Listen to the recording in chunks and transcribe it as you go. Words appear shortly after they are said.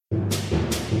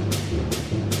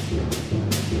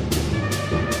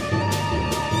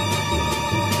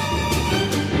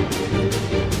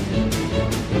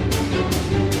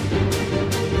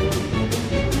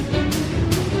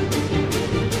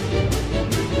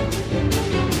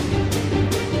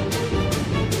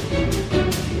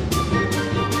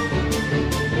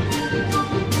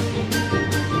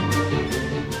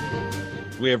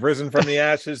We have risen from the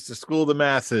ashes to school the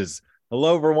masses.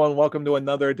 Hello, everyone. Welcome to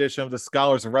another edition of the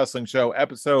Scholars of Wrestling Show,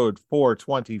 episode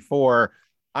 424.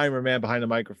 I'm your man behind the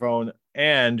microphone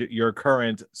and your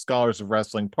current Scholars of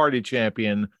Wrestling party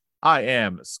champion. I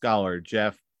am Scholar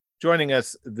Jeff. Joining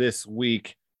us this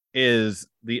week is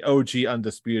the OG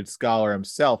Undisputed Scholar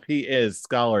himself. He is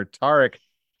Scholar Tarek.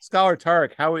 Scholar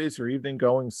Tarek, how is your evening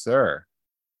going, sir?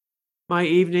 My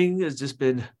evening has just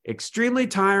been extremely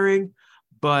tiring,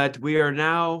 but we are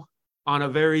now on a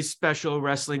very special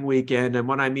wrestling weekend. And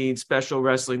when I mean special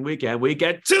wrestling weekend, we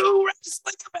get 2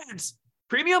 wrestling events,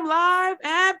 Premium Live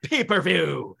and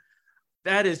pay-per-view.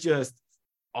 That is just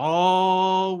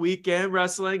all weekend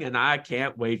wrestling, and I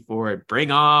can't wait for it.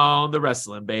 Bring on the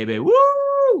wrestling, baby.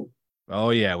 Woo! Oh,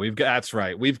 yeah, that's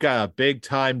right. We've got a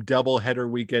big-time doubleheader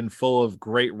weekend full of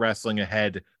great wrestling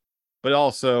ahead. But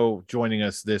also joining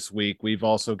us this week, we've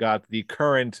also got the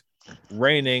current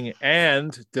reigning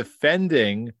and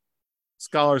defending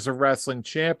Scholars of Wrestling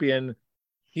champion.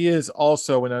 He is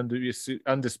also an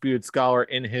undisputed scholar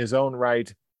in his own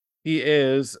right. He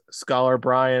is Scholar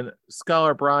Brian.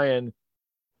 Scholar Brian,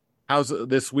 how's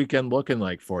this weekend looking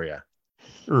like for you?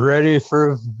 Ready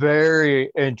for a very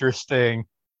interesting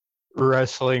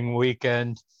wrestling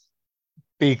weekend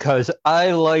because I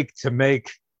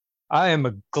am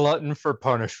a glutton for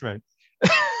punishment.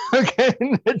 Okay.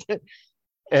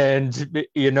 And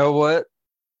you know what?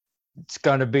 It's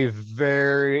going to be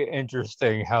very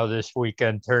interesting how this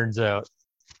weekend turns out.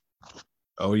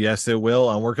 Oh, yes, it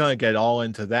will. And we're going to get all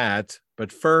into that.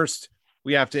 But first,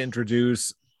 we have to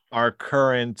introduce our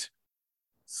current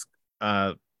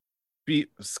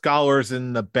Scholars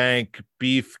in the Bank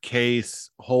beef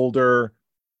case holder.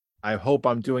 I hope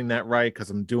I'm doing that right because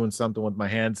I'm doing something with my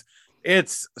hands.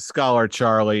 It's Scholar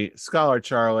Charlie. Scholar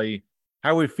Charlie,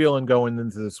 how are we feeling going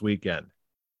into this weekend?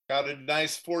 Got a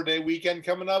nice 4-day weekend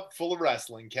coming up full of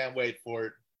wrestling. Can't wait for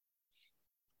it.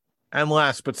 And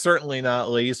last but certainly not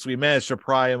least, we managed to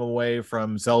pry him away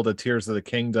from Zelda Tears of the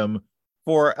Kingdom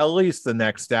for at least the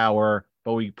next hour,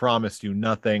 but we promised you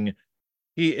nothing.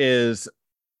 He is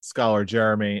Scholar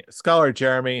Jeremy. Scholar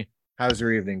Jeremy, how's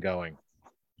your evening going?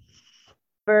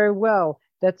 Very well.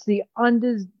 That's the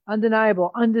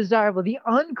undeniable, undesirable, the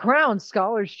uncrowned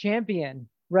Scholars champion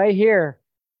right here.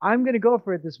 I'm going to go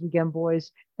for it this weekend,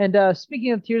 boys. And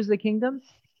speaking of Tears of the Kingdom,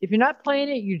 if you're not playing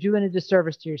it, you're doing a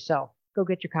disservice to yourself. Go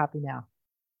get your copy now.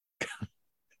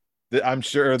 I'm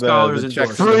sure the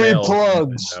checks free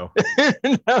plugs. No,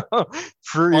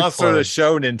 free sponsor plugs. The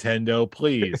show, Nintendo,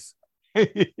 please.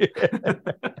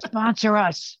 Sponsor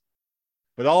us.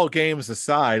 But all games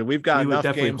aside, we've got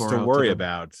enough games to worry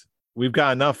about. We've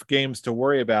got enough games to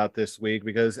worry about this week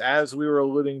because, as we were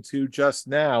alluding to just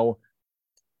now,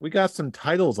 we got some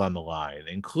titles on the line,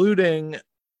 including,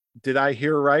 did I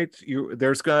hear right?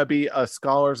 There's going to be a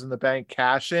Scholars in the Bank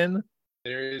cash-in?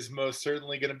 There is most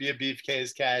certainly going to be a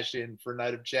Beefcase cash-in for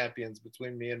Night of Champions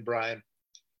between me and Brian.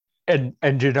 And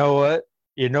you know what?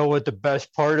 You know what the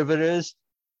best part of it is?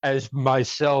 As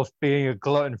myself being a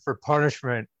glutton for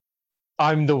punishment,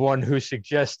 I'm the one who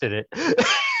suggested it.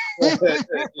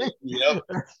 Yep.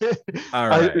 All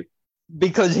right.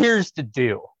 Because here's the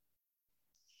deal.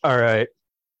 All right.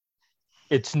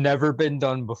 It's never been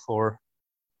done before.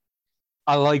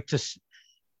 I like to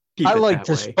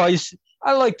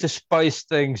spice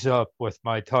things up with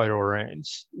my title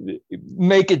reigns.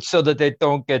 Make it so that they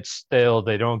don't get stale,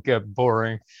 they don't get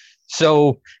boring.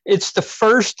 So it's the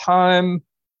first time,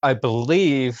 I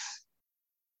believe,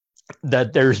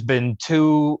 that there's been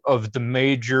 2 of the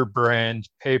major brand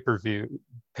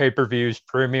pay-per-views,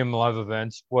 premium live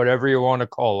events, whatever you want to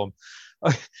call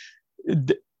them,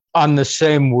 on the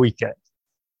same weekend.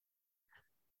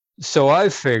 So I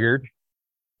figured,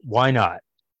 why not?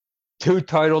 2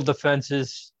 title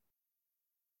defenses,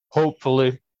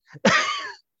 hopefully,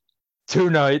 2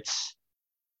 nights.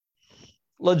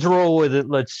 Let's roll with it.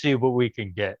 Let's see what we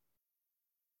can get.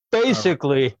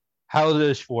 Basically, how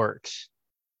this works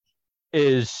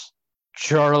is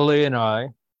Charlie and I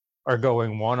are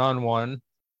going one-on-one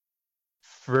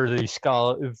for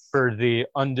the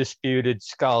Undisputed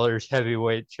Scholars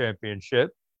Heavyweight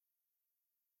Championship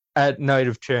at Night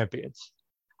of Champions.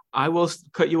 I will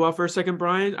cut you off for a second,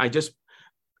 Brian.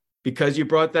 Because you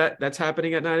brought that's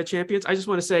happening at Night of Champions, I just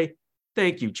want to say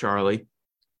thank you, Charlie.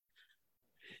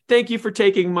 Thank you for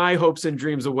taking my hopes and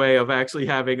dreams away of actually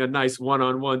having a nice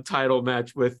one-on-one title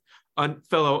match with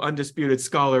fellow Undisputed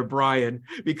Scholar Brian,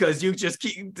 because you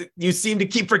seem to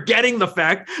keep forgetting the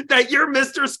fact that you're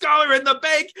Mr. Scholar in the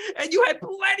Bank and you had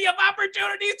plenty of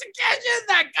opportunities to cash in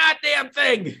that goddamn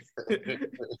thing.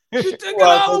 You took it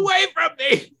all away from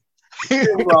me.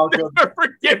 You're welcome. I'll never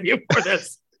forgive you for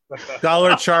this.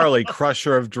 Dollar Charlie,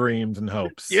 crusher of dreams and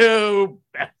hopes. You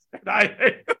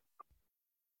bastard.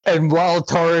 And while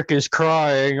Tarek is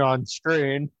crying on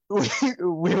screen, we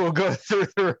will go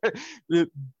through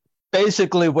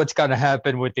basically what's going to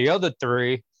happen with the other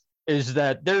three is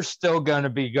that they're still going to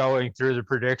be going through the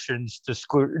predictions to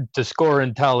score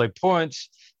and tally points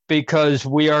because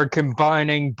we are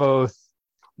combining both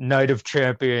Night of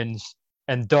Champions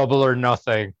and Double or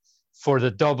Nothing for the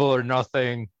Double or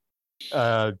Nothing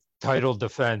title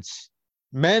defense.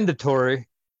 Mandatory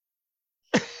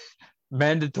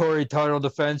title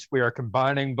defense. We are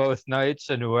combining both nights,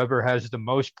 and whoever has the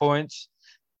most points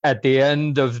at the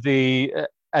end of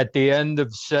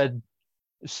said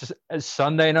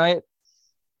Sunday night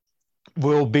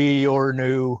will be your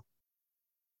new,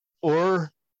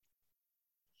 or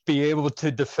be able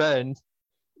to defend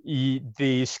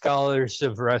the Scholars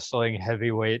of Wrestling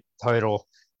heavyweight title.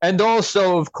 And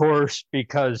also, of course,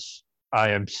 because I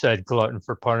am said glutton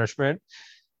for punishment,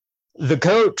 the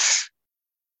coach,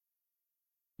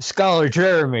 Scholar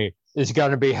Jeremy, is going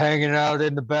to be hanging out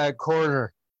in the back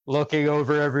corner, looking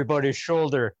over everybody's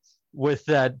shoulder with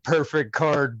that perfect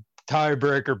card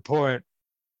tiebreaker point.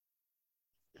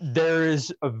 There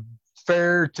is a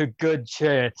fair to good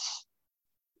chance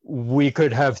we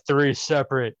could have three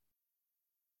separate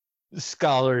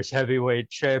Scholars heavyweight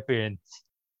champions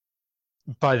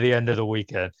by the end of the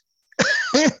weekend.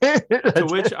 to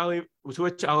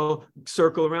which I'll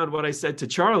circle around what I said to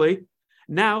Charlie.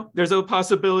 Now there's a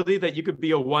possibility that you could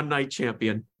be a one-night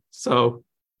champion. So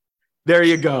there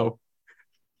you go.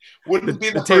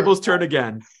 The tables turn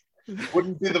again.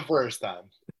 Wouldn't be the first time.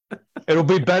 It'll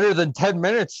be better than 10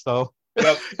 minutes, though.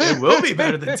 Yep. It will be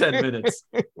better than 10 minutes.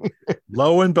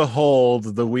 Lo and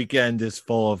behold, the weekend is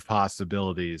full of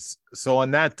possibilities. So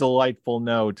on that delightful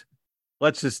note,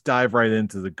 let's just dive right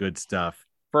into the good stuff.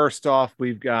 First off,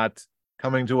 we've got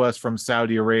coming to us from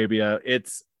Saudi Arabia.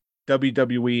 It's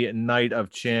WWE Night of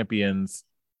Champions.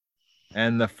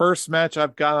 And the first match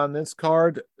I've got on this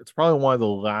card, it's probably one of the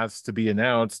last to be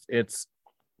announced. It's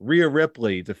Rhea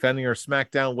Ripley defending her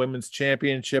SmackDown Women's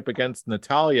Championship against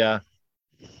Natalya.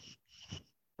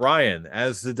 Brian,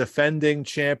 as the defending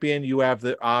champion, you have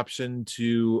the option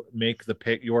to make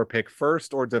your pick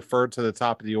first or defer to the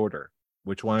top of the order.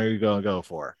 Which one are you going to go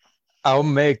for? I'll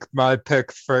make my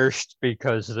pick first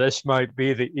because this might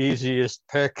be the easiest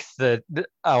pick that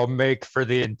I'll make for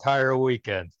the entire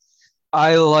weekend.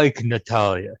 I like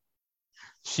Natalya.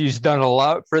 She's done a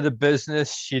lot for the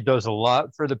business. She does a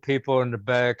lot for the people in the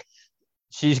back.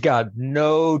 She's got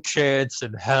no chance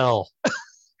in hell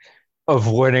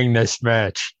of winning this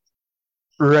match.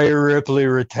 Rhea Ripley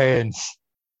retains.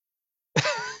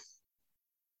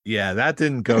 Yeah, that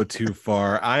didn't go too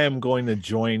far. I am going to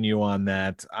join you on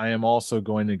that. I am also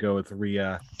going to go with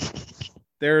Rhea.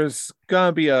 There's going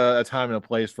to be a time and a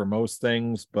place for most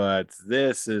things, but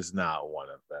this is not one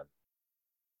of them.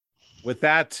 With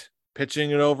that,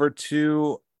 pitching it over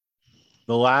to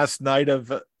the last night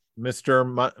of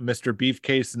Mr.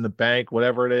 Beefcase in the Bank,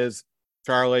 whatever it is.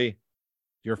 Charlie,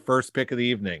 your first pick of the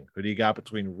evening. Who do you got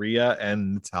between Rhea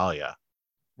and Natalya?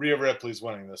 Rhea Ripley's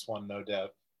winning this one, no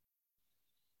doubt.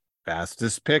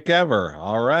 Fastest pick ever.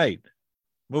 All right.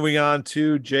 Moving on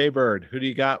to Jaybird. Who do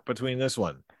you got between this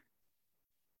one?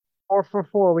 4 for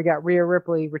 4. We got Rhea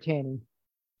Ripley retaining.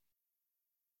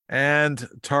 And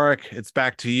Tarek, it's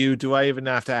back to you. Do I even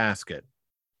have to ask it?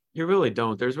 You really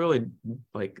don't. There's really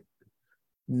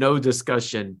no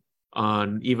discussion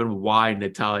on even why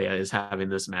Natalya is having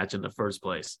this match in the first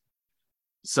place.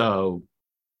 So,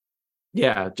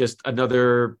 yeah, just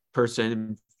another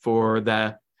person for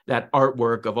that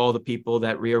artwork of all the people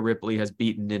that Rhea Ripley has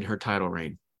beaten in her title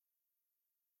reign.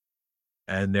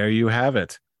 And there you have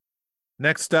it.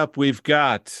 Next up, we've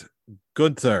got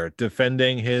Gunther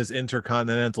defending his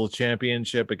Intercontinental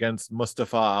Championship against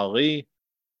Mustafa Ali.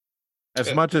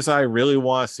 As much as I really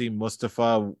want to see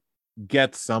Mustafa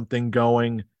get something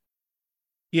going,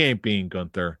 he ain't being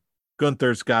Gunther.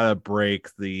 Gunther's got to break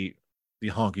the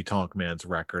Honky Tonk Man's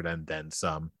record and then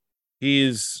some.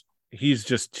 He's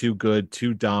just too good,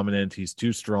 too dominant. He's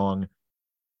too strong.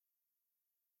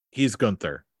 He's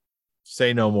Gunther.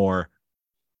 Say no more.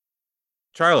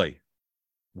 Charlie,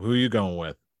 who are you going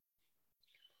with?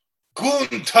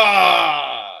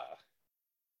 Gunther!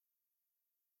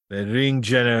 The Ring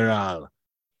General.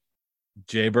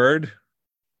 Jaybird,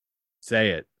 say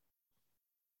it.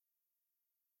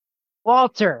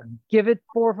 Walter, give it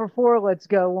 4 for 4. Let's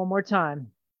go one more time.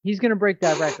 He's going to break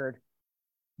that record.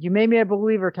 You made me a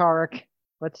believer, Tarek.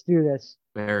 Let's do this.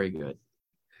 Very good.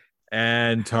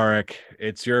 And Tarek,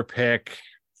 it's your pick.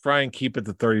 Try and keep it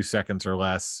to 30 seconds or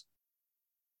less.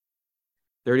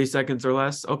 30 seconds or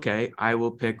less. Okay, I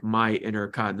will pick my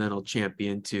Intercontinental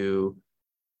Champion to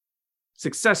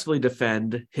successfully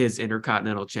defend his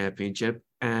Intercontinental Championship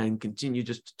and continue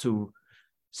just to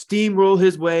steamroll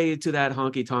his way into that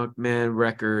Honky Tonk Man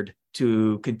record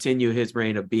to continue his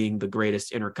reign of being the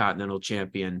greatest Intercontinental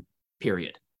Champion,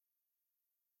 period.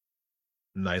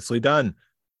 Nicely done.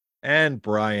 And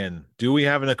Brian, do we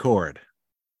have an accord?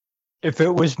 If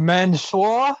it was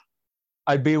Mansoor,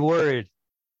 I'd be worried.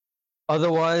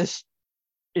 Otherwise,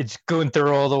 it's Gunther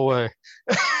all the way.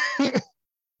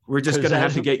 We're just going to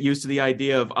have to get used to the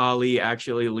idea of Ali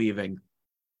actually leaving.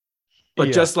 But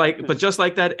Yeah. just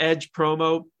like that Edge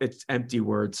promo, it's empty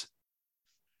words.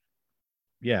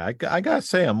 Yeah, I gotta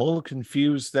say, I'm a little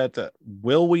confused that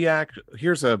will we act?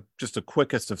 Here's just a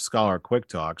quickest of Scholar Quick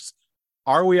Talks.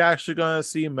 Are we actually going to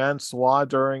see Mansoor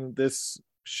during this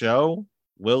show?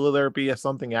 Will there be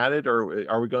something added, or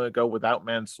are we going to go without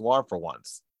Mansoor for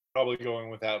once? Probably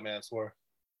going without Mansoor.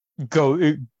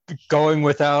 Going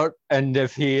without, and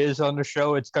if he is on the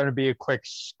show, it's going to be a quick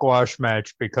squash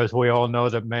match because we all know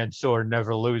that Mansoor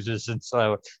never loses in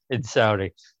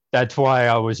Saudi. That's why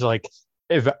I was like,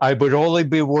 if I would only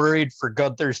be worried for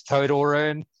Gunther's title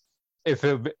reign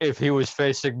if he was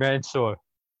facing Mansoor,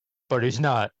 but he's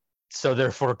not, so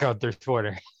therefore Gunther's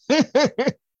winning.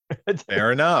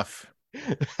 Fair enough.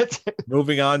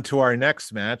 Moving on to our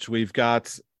next match, we've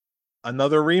got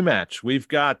another rematch. We've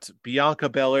got Bianca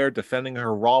Belair defending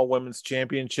her Raw Women's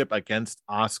Championship against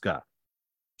Asuka.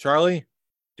 Charlie,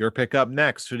 your pick up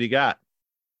next. Who do you got?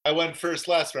 I went first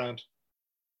last round.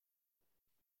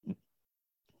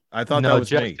 I thought that was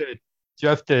Jeff me. did.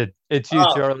 Jeff did. It's you,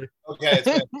 Charlie. Okay, it's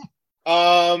me.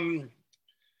 I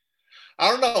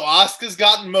don't know. Asuka's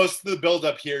gotten most of the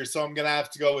build-up here, so I'm gonna have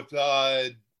to go with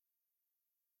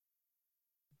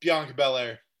Bianca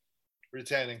Belair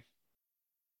retaining.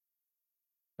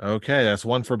 Okay, that's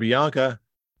one for Bianca.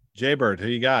 Jaybird, who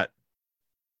you got?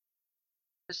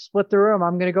 Split the room.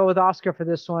 I'm going to go with Asuka for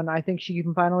this one. I think she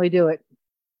can finally do it.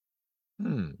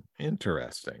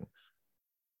 Interesting.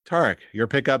 Tarek, your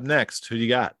pick up next. Who you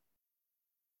got?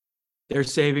 They're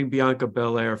saving Bianca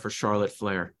Belair for Charlotte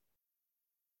Flair.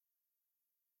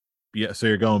 Yeah, so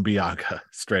you're going Bianca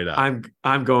straight up.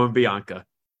 I'm going Bianca.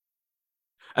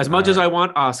 As much as I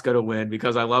want Asuka to win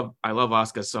because I love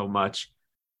Asuka so much.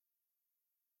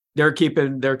 They're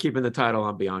keeping the title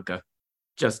on Bianca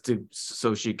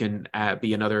so she can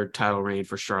be another title reign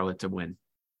for Charlotte to win.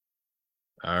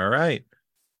 All right.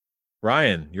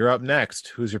 Ryan, you're up next.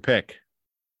 Who's your pick?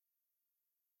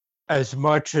 As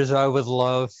much as I would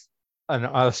love an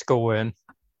Asuka win,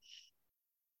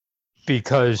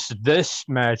 because this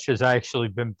match has actually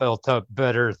been built up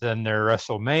better than their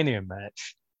WrestleMania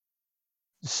match.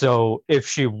 So if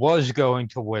she was going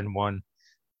to win one,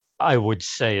 I would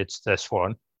say it's this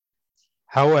one.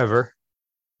 However,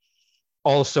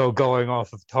 also going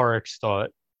off of Tarek's thought,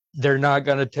 they're not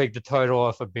going to take the title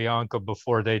off of Bianca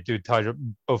before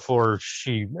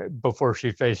she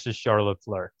faces Charlotte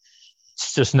Flair.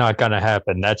 It's just not going to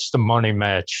happen. That's the money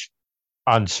match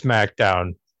on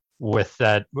SmackDown with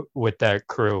that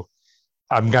crew.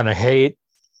 I'm going to hate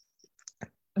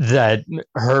that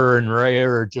her and Rhea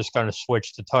are just going to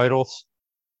switch the titles.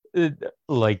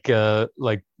 Like who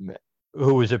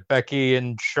was it? Becky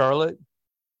and Charlotte?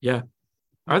 Yeah.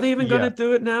 Are they even going to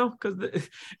do it now? Because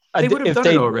they would have done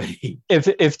it already.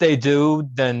 If they do,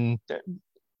 then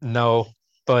no.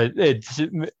 But it's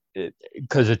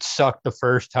because it sucked the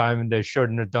first time and they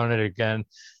shouldn't have done it again.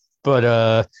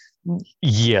 But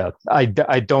yeah, I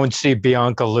don't see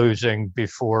Bianca losing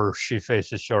before she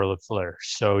faces Charlotte Flair.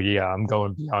 So yeah, I'm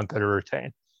going Bianca to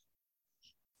retain.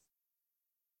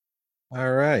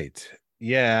 All right.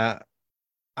 Yeah.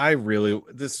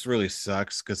 This really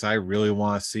sucks because I really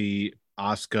want to see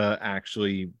Asuka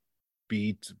actually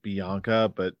beat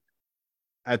Bianca, but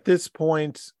at this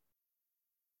point,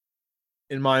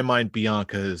 in my mind,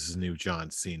 Bianca is new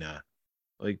John Cena.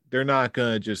 Like, they're not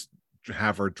gonna just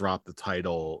have her drop the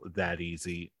title that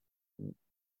easy.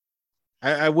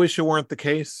 I wish it weren't the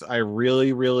case. I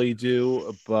really, really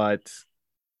do, but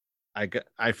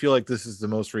I feel like this is the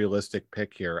most realistic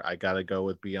pick here. I gotta go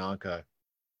with Bianca.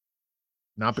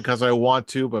 Not because I want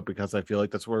to, but because I feel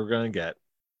like that's what we're going to get.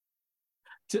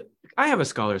 I have a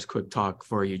Scholar's Quick Talk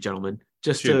for you, gentlemen.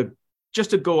 Just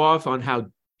to go off on how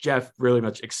Jeff really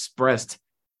much expressed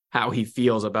how he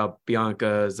feels about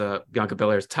Bianca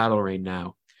Belair's title reign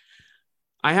now.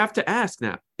 I have to ask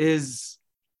now, is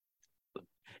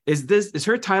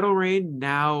her title reign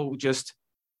now just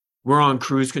we're on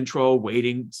cruise control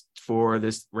waiting for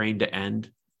this reign to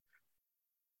end?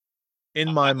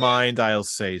 In my mind, I'll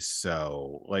say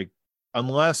so. Like,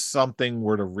 unless something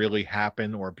were to really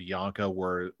happen, or Bianca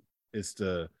is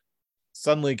to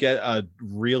suddenly get a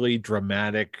really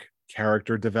dramatic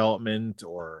character development,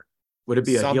 or Would it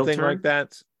be a heel something turn? like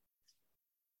that,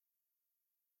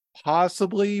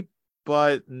 possibly,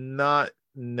 but not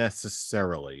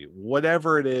necessarily.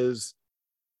 Whatever it is,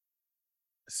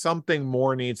 something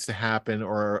more needs to happen,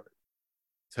 or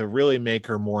to really make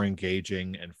her more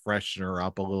engaging and freshen her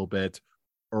up a little bit,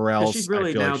 or else she's really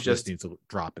I feel now like she just just- needs to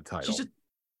drop a title.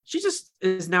 She just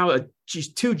is now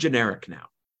she's too generic now.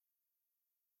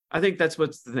 I think that's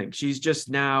what's the thing. She's just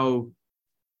now,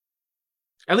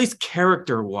 at least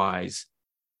character-wise,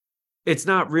 it's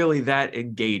not really that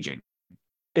engaging.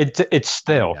 It's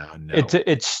stale. Yeah, no.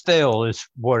 It's stale is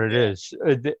what it is.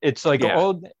 It's like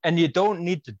Yeah. and you don't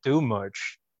need to do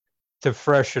much to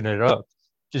freshen it up.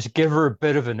 Just give her a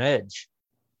bit of an edge.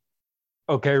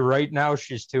 Okay, right now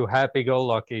she's too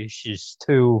happy-go-lucky. She's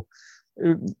too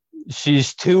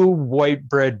white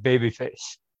bread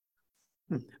babyface.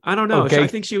 I don't know. Okay. I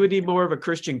think she would need more of a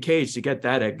Christian Cage to get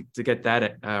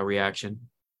that reaction.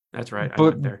 That's right. I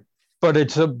went there. But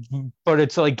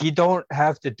it's like you don't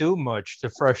have to do much to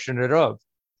freshen it up.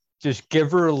 Just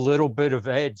give her a little bit of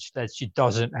edge that she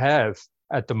doesn't have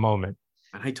at the moment.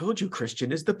 And I told you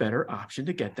Christian is the better option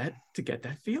to get that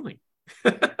feeling.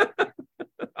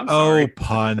 I'm sorry.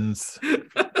 Puns.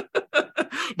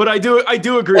 But I do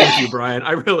agree with you, Brian.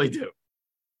 I really do.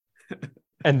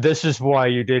 And this is why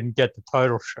you didn't get the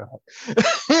title shot.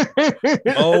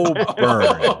 Oh,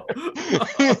 burn.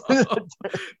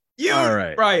 All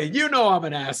right. Brian, you know I'm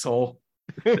an asshole.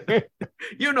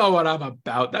 You know what I'm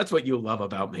about. That's what you love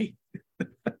about me.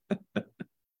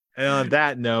 And on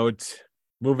that note,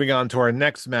 moving on to our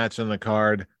next match on the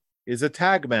card is a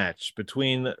tag match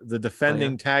between the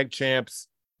defending tag champs,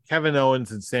 Kevin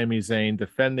Owens and Sami Zayn,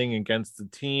 defending against the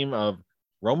team of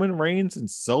Roman Reigns and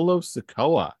Solo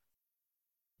Sikoa.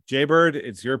 Jaybird,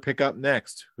 it's your pick up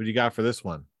next. Who do you got for this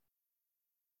one?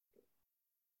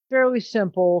 Fairly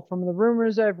simple. From the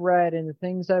rumors I've read and the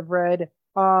things I've read,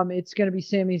 it's going to be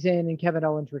Sami Zayn and Kevin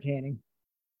Owens retaining.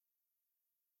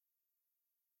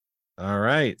 All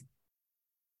right.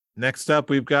 Next up,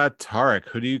 we've got Tarek.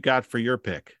 Who do you got for your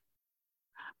pick?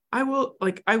 I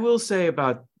will say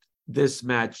about this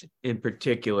match in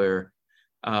particular.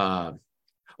 Well,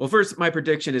 first, my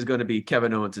prediction is going to be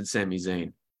Kevin Owens and Sami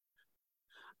Zayn.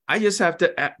 I just have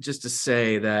to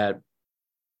say that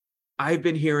I've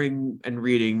been hearing and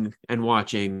reading and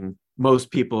watching most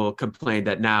people complain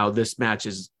that now this match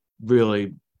has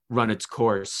really run its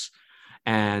course,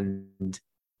 and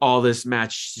all this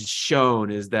match has shown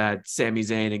is that Sami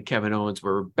Zayn and Kevin Owens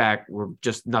were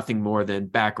just nothing more than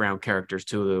background characters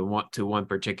to one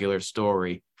particular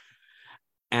story.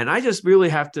 And I just really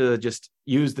have to just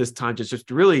use this time to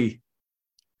just really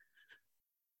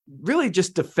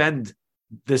just defend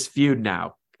this feud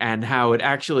now, and how it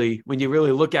actually, when you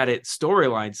really look at it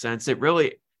storyline sense, it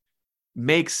really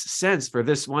makes sense for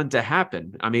this one to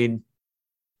happen. I mean,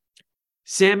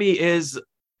 Sami is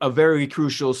a very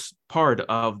crucial part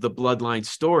of the Bloodline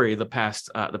story the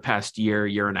past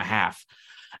year and a half.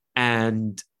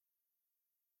 And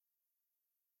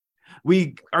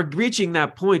we are reaching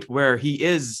that point where he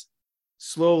is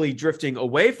slowly drifting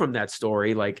away from that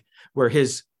story, like where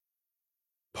his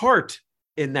part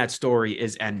in that story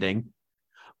is ending,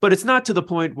 but it's not to the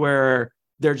point where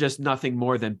they're just nothing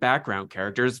more than background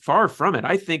characters. Far from it.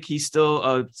 I think he's still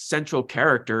a central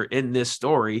character in this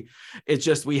story. It's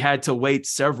just we had to wait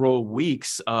several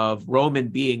weeks of Roman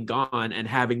being gone and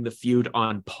having the feud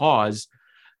on pause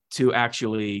to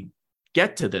actually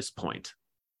get to this point.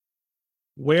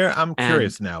 I'm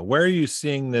curious now, where are you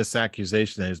seeing this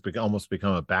accusation that he's almost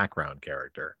become a background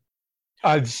character?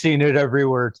 I've seen it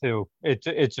everywhere too.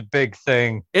 It's a big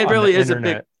thing. It really is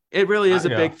internet.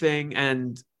 a big thing.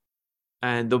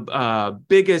 And the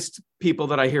biggest people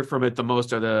that I hear from it the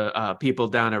most are the people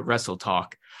down at Wrestle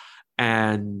Talk.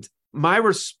 And my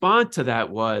response to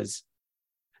that was,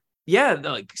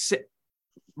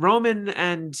 Roman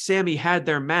and Sami had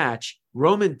their match.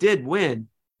 Roman did win,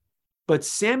 but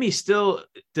Sami still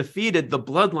defeated the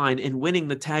Bloodline in winning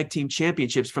the tag team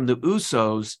championships from the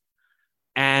Usos,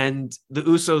 and the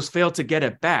Usos failed to get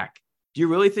it back. Do you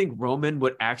really think Roman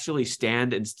would actually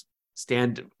stand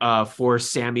for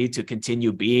Sami to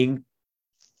continue being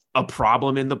a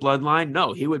problem in the Bloodline?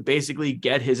 No, he would basically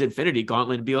get his Infinity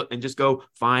Gauntlet and just go,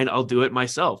 fine, I'll do it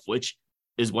myself, which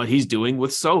is what he's doing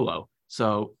with Solo.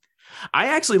 So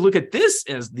I actually look at this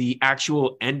as the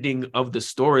actual ending of the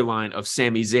storyline of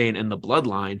Sami Zayn and the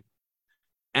Bloodline.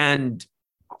 And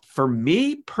for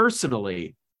me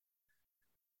personally,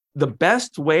 the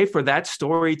best way for that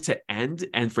story to end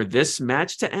and for this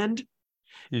match to end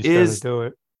He's got to is do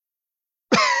it.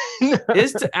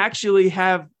 is to actually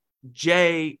have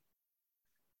Jay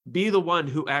be the one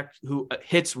who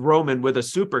hits Roman with a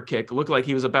super kick, looked like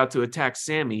he was about to attack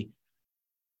Sammy,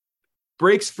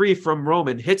 breaks free from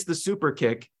Roman, hits the super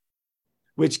kick,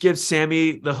 which gives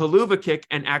Sammy the haluva kick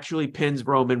and actually pins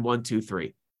Roman 1, 2,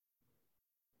 3.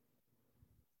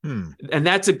 And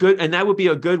that would be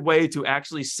a good way to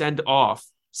actually send off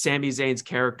Sami Zayn's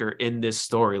character in this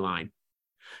storyline.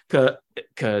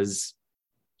 Because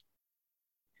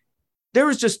there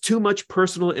was just too much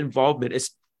personal involvement,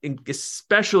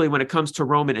 especially when it comes to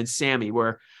Roman and Sammy,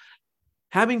 where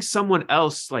having someone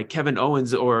else like Kevin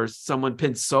Owens or someone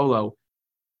pin Solo,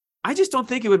 I just don't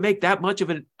think it would make that much of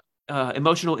an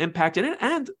emotional impact in it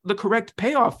and the correct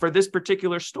payoff for this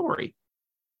particular story.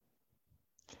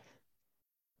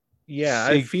 Yeah,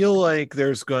 I feel like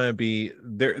there's going to be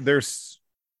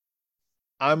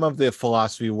I'm of the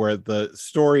philosophy where the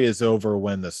story is over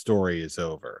when the story is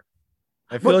over.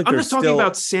 I feel like I'm not talking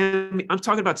about Sammy. I'm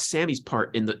talking about Sammy's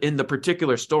part in the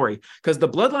particular story, because the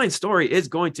Bloodline story is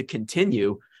going to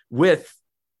continue with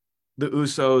the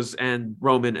Usos and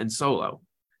Roman and Solo.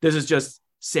 This is just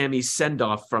Sammy's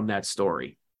send-off from that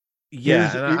story.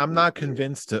 Yeah, and I'm not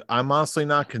convinced. I'm honestly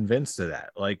not convinced of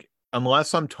that. Like,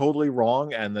 unless I'm totally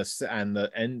wrong, and that's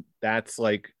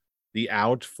like the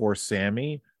out for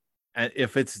Sammy, and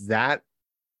if it's that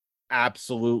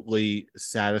absolutely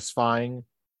satisfying,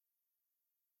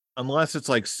 unless it's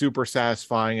like super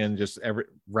satisfying and just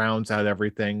rounds out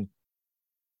everything,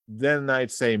 then I'd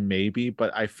say maybe.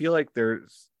 But I feel like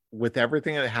there's, with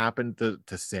everything that happened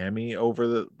to Sammy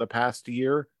over the past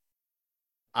year,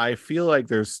 I feel like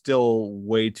there's still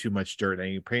way too much dirt, and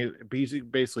he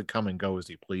basically come and go as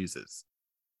he pleases.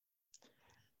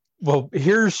 Well,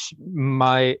 here's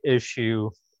my issue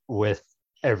with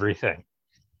everything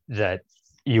that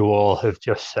you all have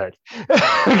just said.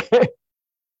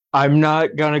 I'm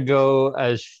not going to go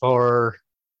as far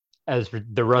as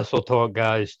the Wrestle Talk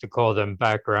guys to call them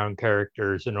background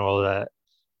characters and all that,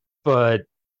 but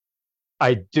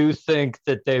I do think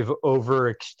that they've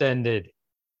overextended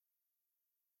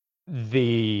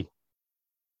the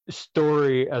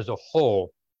story as a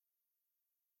whole,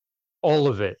 all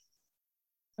of it,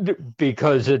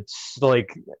 because it's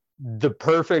like the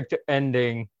perfect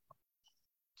ending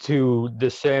to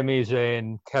the Sami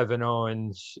Zayn, Kevin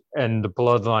Owens, and the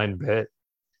Bloodline bit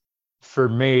for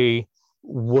me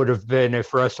would have been if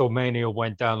WrestleMania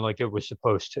went down like it was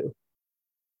supposed to.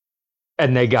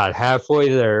 And they got halfway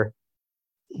there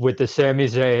with the Sami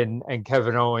Zayn and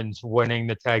Kevin Owens winning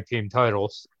the tag team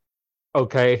titles.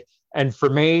 Okay. And for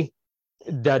me,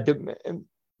 this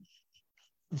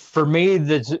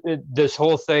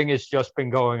whole thing has just been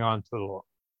going on too long.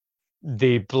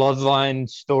 The Bloodline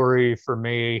story for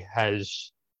me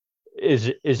is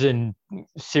in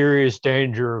serious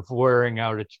danger of wearing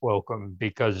out its welcome,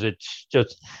 because it's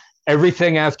just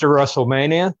everything after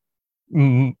WrestleMania,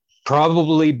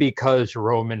 probably because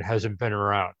Roman hasn't been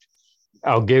around.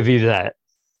 I'll give you that.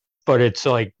 But it's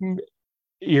like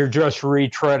you're just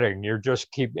retreading.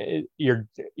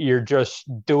 You're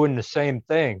just doing the same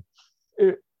thing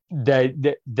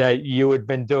that you had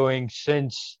been doing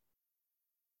since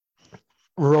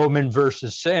Roman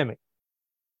versus Sammy.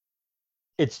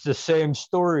 It's the same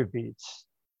story beats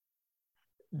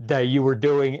that you were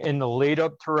doing in the lead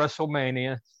up to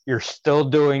WrestleMania. You're still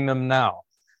doing them now.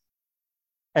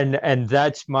 And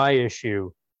that's my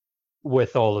issue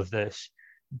with all of this.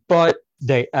 But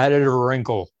they added a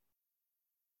wrinkle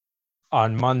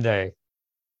on Monday,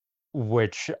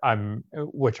 which I'm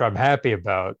happy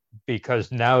about,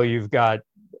 because now you've got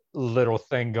a little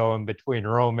thing going between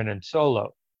Roman and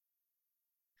Solo.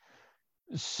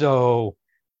 So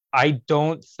I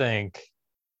don't think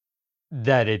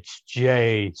that it's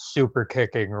Jay super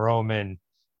kicking Roman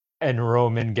and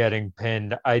Roman getting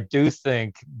pinned. I do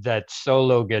think that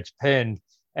Solo gets pinned,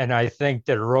 and I think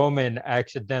that Roman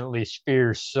accidentally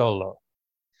spears Solo.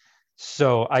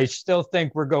 So I still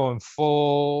think we're going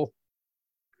full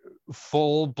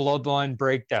Bloodline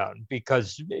breakdown,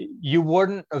 because you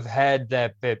wouldn't have had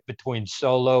that bit between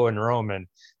Solo and Roman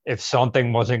if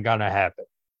something wasn't going to happen.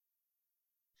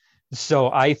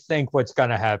 So I think what's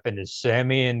going to happen is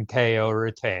Sammy and KO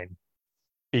retain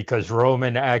because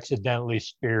Roman accidentally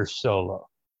spears Solo.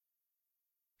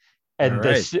 And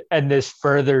this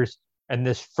furthers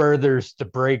the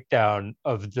breakdown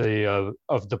of the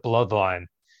Bloodline,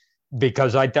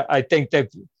 because I think that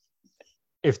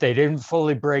if they didn't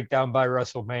fully break down by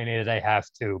WrestleMania, they have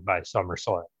to by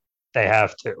SummerSlam. They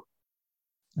have to.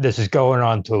 This is going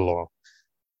on too long.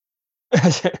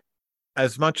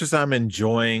 As much as I'm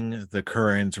enjoying the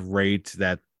current rate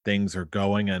that things are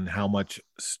going and how much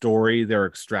story they're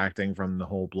extracting from the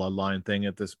whole bloodline thing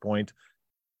at this point.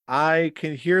 I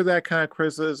can hear that kind of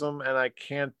criticism, and I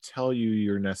can't tell you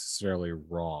you're necessarily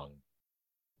wrong.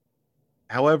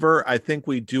 However, I think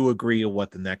we do agree on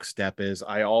what the next step is.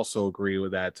 I also agree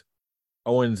with that.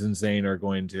 Owens and Zayn are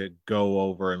going to go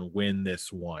over and win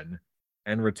this one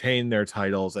and retain their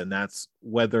titles, and that's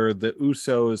whether the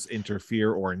Usos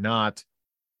interfere or not.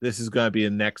 This is going to be a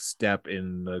next step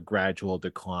in the gradual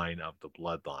decline of the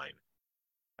bloodline.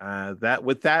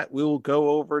 With that, we will go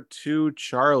over to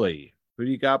Charlie. Who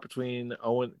do you got between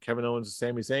Kevin Owens and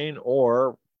Sami Zayn,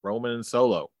 or Roman and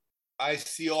Solo? I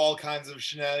see all kinds of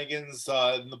shenanigans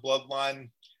in the bloodline,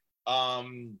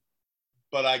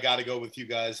 but I got to go with you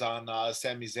guys on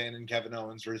Sami Zayn and Kevin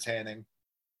Owens retaining.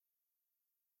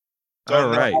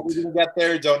 Don't know how they're going to get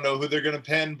there. Don't know who they're going to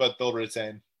pin, but they'll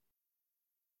retain.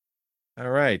 All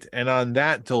right. And on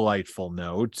that delightful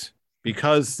note,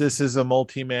 because this is a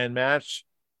multi-man match,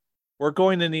 we're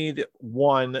going to need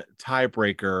one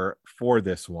tiebreaker for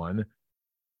this one.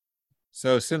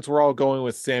 So since we're all going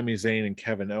with Sami Zayn and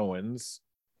Kevin Owens,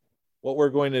 what we're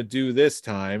going to do this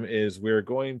time is we're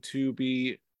going to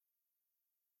be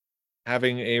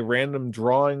having a random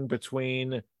drawing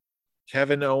between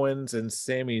Kevin Owens and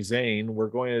Sami Zayn. We're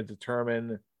going to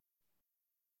determine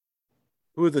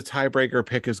who the tiebreaker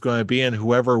pick is going to be, and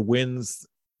whoever wins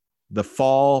the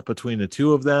fall between the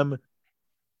two of them,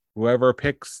 whoever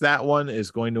picks that one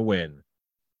is going to win.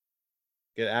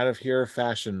 Get out of here,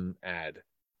 fashion ad.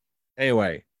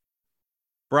 Anyway,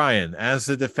 Brian, as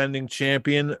the defending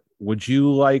champion, would you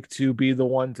like to be the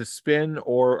one to spin,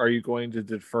 or are you going to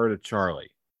defer to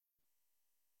Charlie?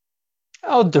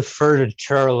 I'll defer to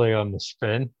Charlie on the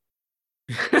spin.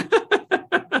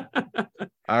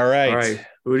 All right. All right.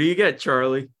 Who do you get,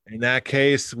 Charlie? In that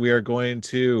case, we are going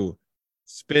to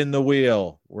spin the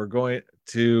wheel. We're going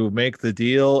to make the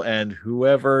deal, and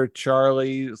whoever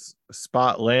Charlie's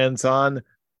spot lands on,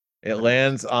 it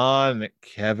lands on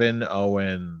Kevin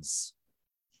Owens.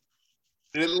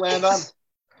 Did it land on?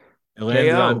 It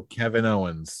landed KO. on Kevin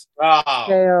Owens. Wow.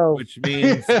 KO. Which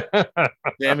means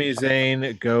Sami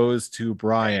Zayn goes to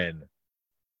Brian.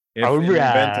 If All in the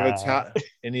event of a right. tie,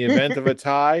 in the event of a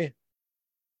tie,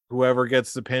 whoever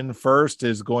gets the pin first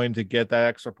is going to get that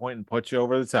extra point and put you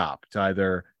over the top to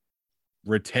either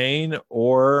retain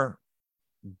or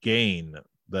gain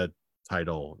the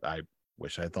title. I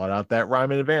wish I thought out that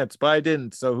rhyme in advance, but I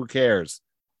didn't, so who cares?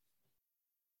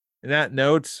 In that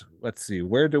note, let's see,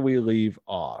 where do we leave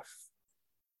off?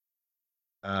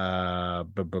 The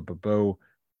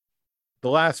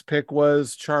last pick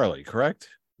was Charlie, correct?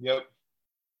 Yep.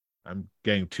 I'm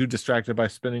getting too distracted by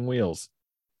spinning wheels.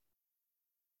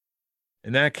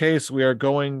 In that case, we are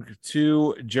going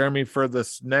to Jeremy for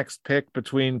this next pick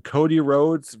between Cody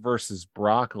Rhodes versus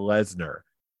Brock Lesnar.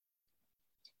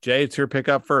 Jay, it's your pick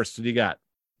up first. What do you got?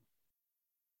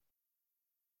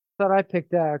 Thought I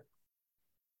picked the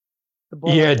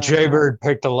Yeah, bloodline. Jaybird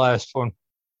picked the last one.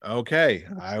 Okay,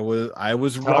 I was Sorry.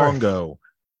 wrongo.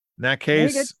 In that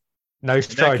case, Nice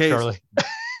In try, that case- Charlie.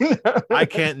 I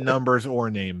can't numbers or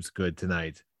names good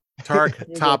tonight. Tark,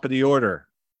 top of the order.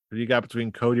 Who do you got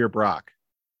between Cody or Brock?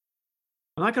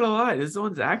 I'm not gonna lie, this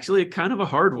one's actually kind of a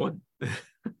hard one.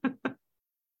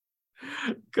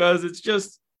 Because it's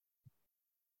just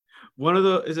one of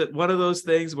those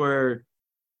things where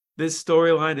this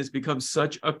storyline has become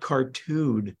such a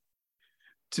cartoon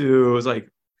to it's like,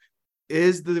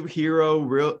 is the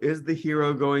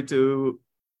hero going to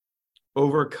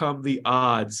overcome the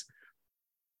odds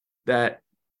that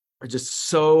are just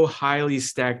so highly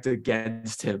stacked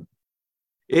against him?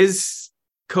 Is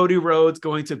Cody Rhodes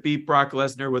going to beat Brock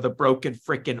Lesnar with a broken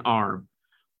freaking arm?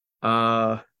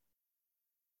 I'm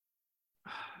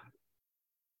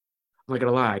not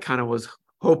gonna lie, I kind of was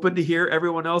hoping to hear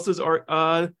everyone else's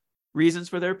reasons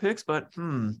for their picks, but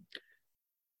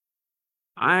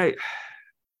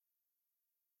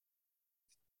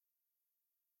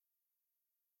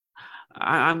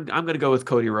I'm gonna go with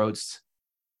Cody Rhodes.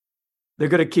 They're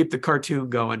gonna keep the cartoon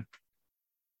going.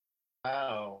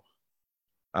 Wow.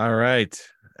 All right.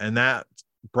 And that,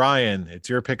 Brian, it's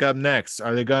your pick up next.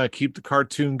 Are they going to keep the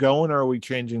cartoon going, or are we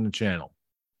changing the channel?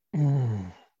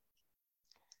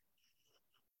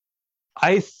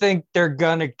 I think they're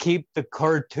gonna keep the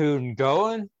cartoon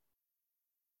going,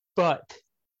 but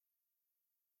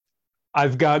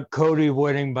I've got Cody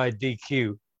winning by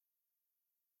DQ.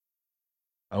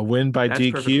 A win by That's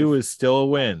DQ perfectly- is still a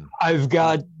win. I've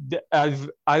got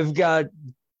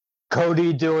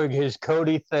Cody doing his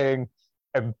Cody thing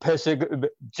and pissing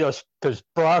just because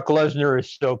Brock Lesnar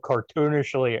is so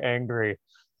cartoonishly angry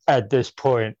at this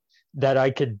point that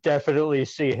I could definitely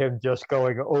see him just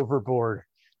going overboard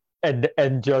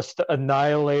and just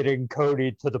annihilating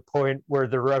Cody to the point where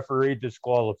the referee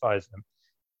disqualifies him.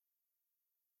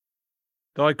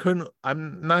 Though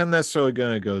I'm not necessarily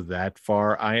going to go that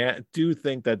far. I do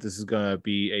think that this is going to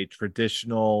be a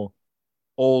traditional,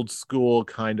 old school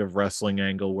kind of wrestling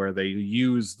angle where they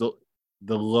use the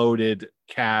loaded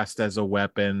cast as a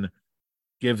weapon,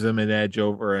 gives them an edge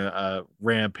over a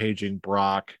rampaging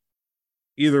Brock.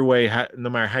 Either way, no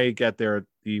matter how you get there,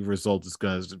 the result is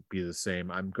going to be the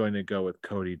same. I'm going to go with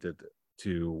Cody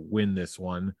to win this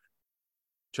one.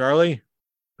 Charlie,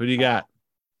 who do you got?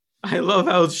 I love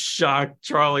how shocked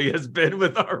Charlie has been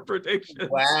with our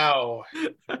predictions. Wow.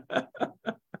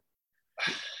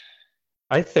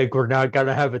 I think we're not going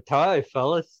to have a tie,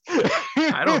 fellas.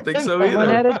 I don't think so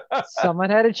either. Someone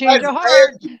had a change of You guys heart.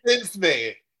 may have convinced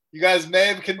me. You guys may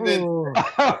have convinced Ooh.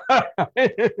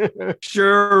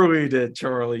 Sure we did,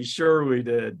 Charlie. Sure we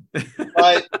did.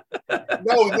 But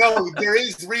no, there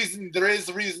is reason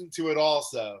to it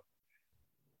also.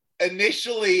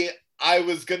 Initially, I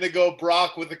was gonna go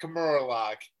Brock with a Kimura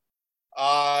lock.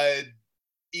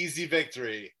 Easy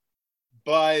victory.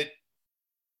 But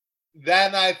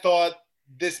then I thought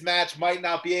this series might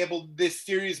not be able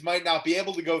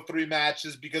to go 3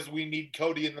 matches because we need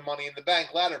Cody in the Money in the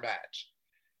Bank ladder match.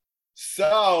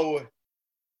 So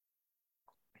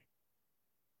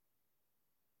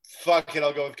fuck it,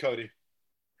 I'll go with Cody.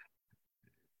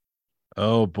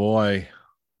 Oh boy,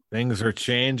 things are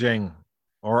changing,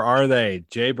 or are they?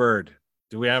 Jaybird,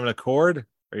 do we have an accord?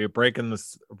 Or are you breaking the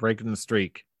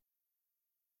streak?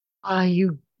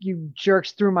 You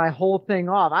jerks threw my whole thing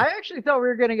off. I actually thought we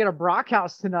were gonna get a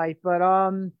Brockhouse tonight, but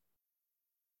I'm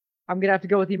gonna have to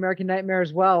go with the American Nightmare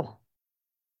as well.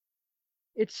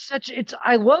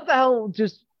 I love how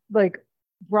just like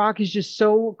Brock is just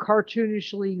so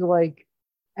cartoonishly like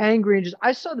angry and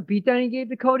I saw the beatdown he gave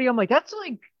to Cody. I'm like, that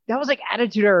was like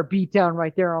Attitude Era beatdown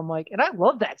right there. I'm like, and I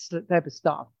love that type of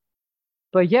stuff.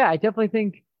 But yeah, I definitely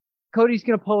think Cody's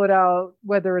gonna pull it out,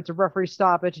 whether it's a referee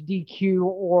stoppage, DQ,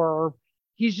 or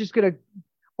he's just gonna,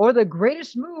 or the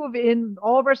greatest move in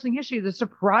all wrestling history, the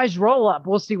surprise roll up.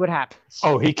 We'll see what happens.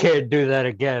 Oh, he can't do that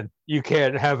again. You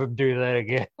can't have him do that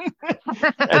again.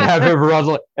 and have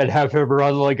him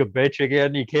run like a bitch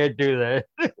again. You can't do that.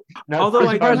 Although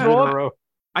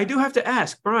I do have to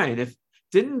ask Brian,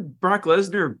 didn't Brock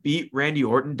Lesnar beat Randy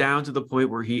Orton down to the point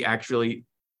where the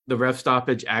ref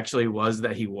stoppage actually was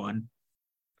that he won?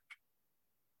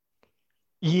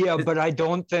 Yeah, but I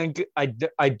don't think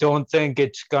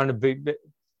it's gonna be.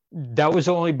 That was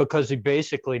only because he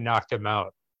basically knocked him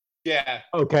out. Yeah.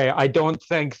 Okay, I don't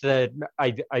think that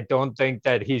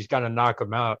he's gonna knock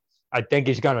him out. I think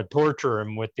he's gonna torture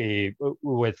him with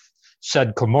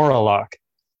said Kimura lock,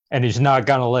 and he's not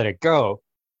gonna let it go.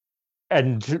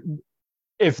 And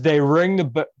if they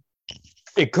ring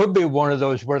it could be one of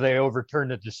those where they overturn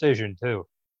the decision too,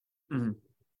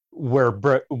 where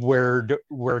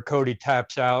Cody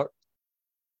taps out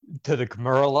to the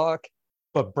Kimura lock,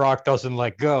 but Brock doesn't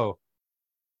let go.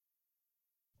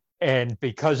 And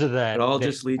because of that, it all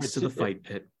just leads to the fight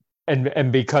pit.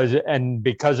 And because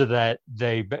of that,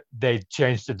 they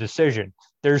changed the decision.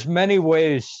 There's many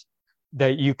ways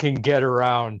that you can get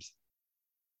around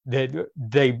that.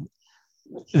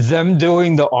 Them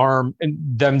doing the arm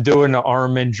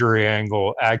injury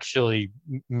angle actually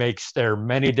makes there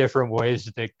many different ways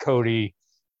that Cody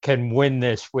can win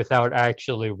this without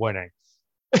actually winning.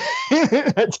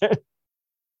 That's it.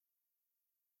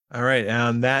 All right. And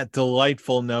on that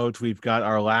delightful note, we've got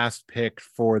our last pick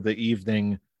for the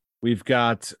evening. We've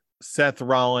got Seth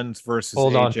Rollins versus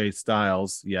AJ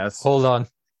Styles. Yes. Hold on.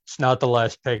 It's not the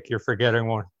last pick. You're forgetting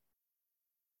one.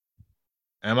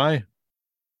 Am I?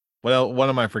 What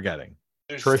am I forgetting?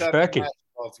 There's Trish Becky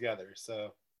altogether.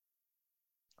 So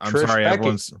I'm Trish sorry, Becky.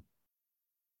 everyone's.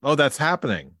 Oh, that's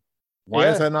happening. Why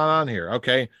is that not on here?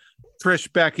 Okay.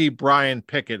 Trish, Becky, Brian,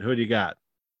 Pickett. Who do you got?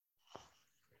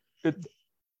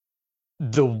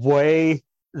 The way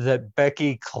that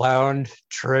Becky clowned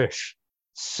Trish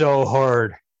so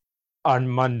hard on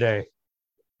Monday.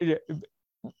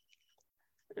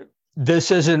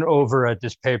 This isn't over at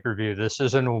this pay-per-view. This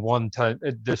isn't a one-time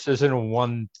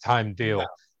deal. No.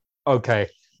 Okay.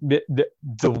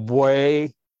 The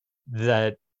way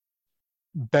that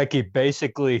Becky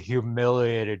basically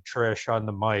humiliated Trish on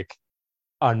the mic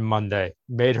on Monday,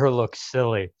 made her look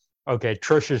silly. Okay,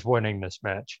 Trish is winning this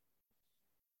match.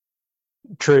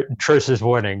 Trish is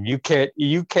winning. You can't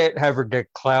have her get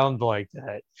clowned like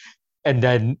that and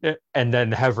then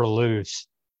have her lose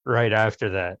right after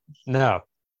that. No.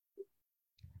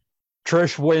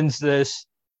 Trish wins this.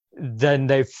 then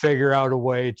they figure out a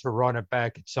way to run it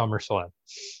back at SummerSlam.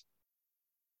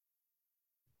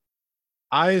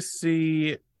 I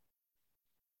see.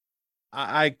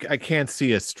 I can't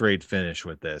see a straight finish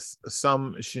with this.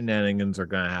 Some shenanigans are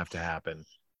going to have to happen.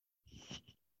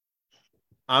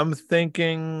 I'm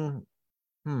thinking,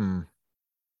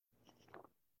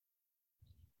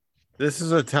 this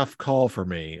is a tough call for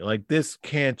me. Like, this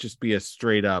can't just be a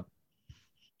straight up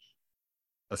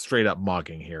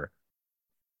mugging here.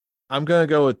 I'm going to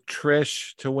go with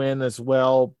Trish to win as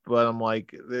well, but I'm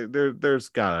like, there's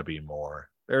got to be more.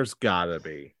 There's got to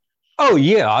be. Oh,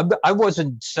 yeah. I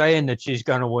wasn't saying that she's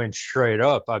going to win straight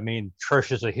up. I mean,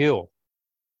 Trish is a heel.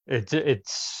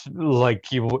 It's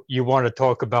like you want to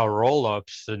talk about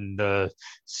roll-ups and the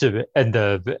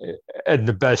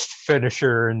best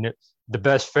finisher and the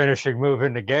best finishing move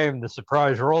in the game, the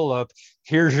surprise roll-up.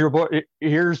 Here's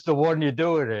the one you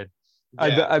do it in.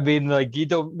 Yeah. I mean, like, you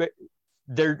don't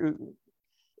there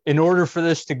in order for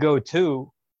this to go to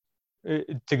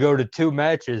two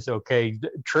matches. Okay,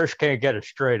 Trish can't get a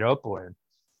straight up win.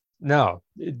 No,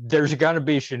 there's going to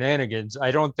be shenanigans. I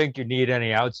don't think you need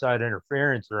any outside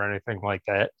interference or anything like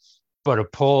that. But a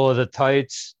pull of the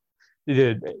tights,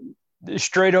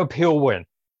 straight up, he'll win.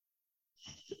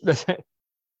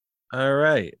 All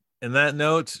right. In that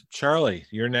note, Charlie,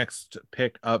 your next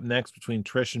pick up next between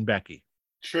Trish and Becky.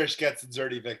 Trish gets a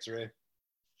dirty victory.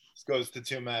 This goes to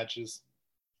 2 matches.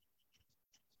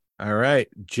 All right,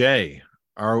 Jay,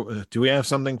 do we have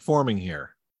something forming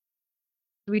here?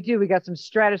 We do. We got some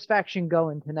Stratusfaction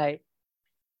going tonight.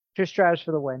 Trish Stratus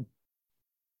for the win.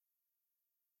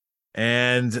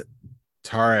 And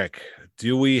Tarek,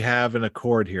 do we have an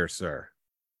accord here, sir?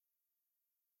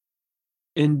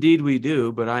 Indeed, we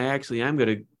do. But I actually am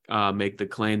going to make the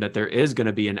claim that there is going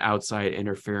to be an outside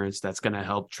interference that's going to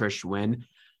help Trish win,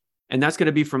 and that's going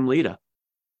to be from Lita.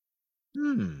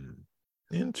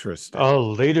 Interesting.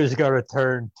 Oh, Lita's got to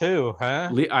turn too, huh?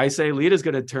 I say Lita's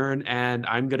going to turn, and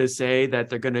I'm going to say that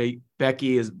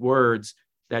Becky's words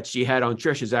that she had on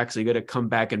Trish is actually going to come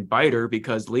back and bite her,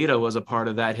 because Lita was a part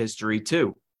of that history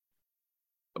too.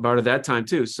 A part of that time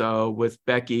too. So with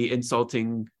Becky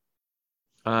insulting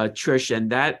Trish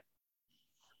and that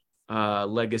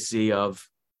legacy of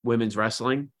women's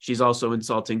wrestling, she's also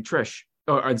insulting Trish,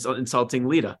 or insulting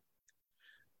Lita.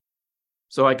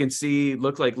 So I can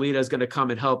look like Lita is going to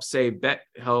come and help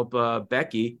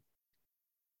Becky,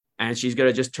 and she's going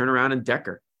to just turn around and deck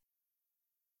her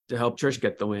to help Trish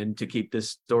get the win to keep this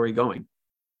story going.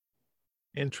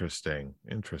 Interesting.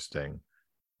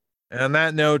 And on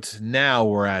that note, now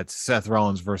we're at Seth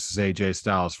Rollins versus AJ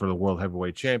Styles for the World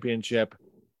Heavyweight Championship.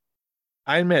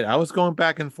 I admit, I was going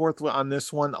back and forth on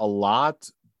this one a lot,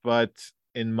 but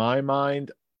in my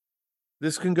mind,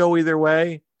 this can go either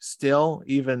way. Still,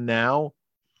 even now,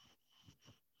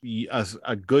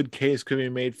 a good case could be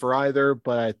made for either,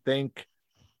 but I think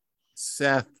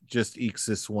Seth just ekes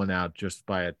this one out just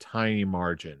by a tiny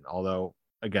margin. Although,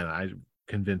 again, I'm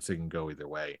convinced it can go either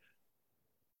way.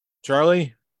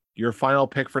 Charlie, your final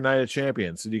pick for Night of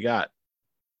Champions. Who do you got?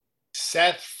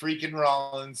 Seth freaking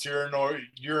Rollins, your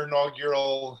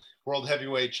inaugural World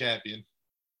Heavyweight Champion.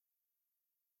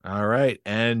 All right.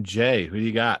 And Jay, who do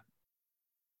you got?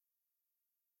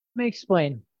 Let me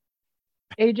explain.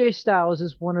 AJ Styles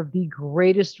is one of the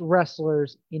greatest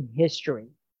wrestlers in history.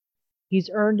 He's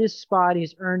earned his spot.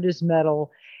 He's earned his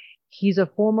medal. He's a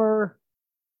former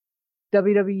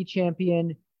WWE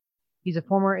champion. He's a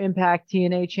former Impact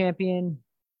TNA champion,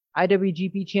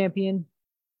 IWGP champion.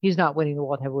 He's not winning the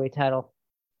World Heavyweight title.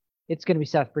 It's going to be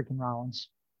Seth freaking Rollins.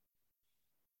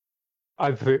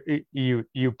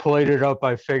 You played it up.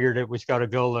 I figured it was got to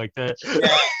go like that.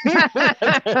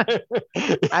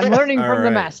 I'm learning from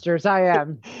the masters. I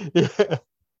am.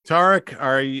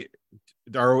 Tarek,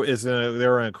 is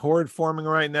there an accord forming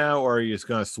right now, or are you just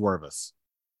going to swerve us?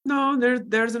 No,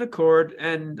 there's an accord,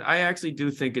 and I actually do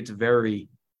think it's very,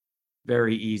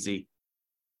 very easy.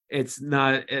 It's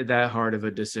not that hard of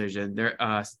a decision.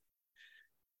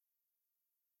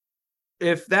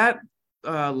 If that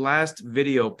last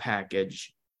video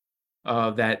package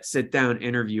of that sit-down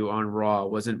interview on Raw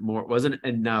wasn't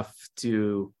enough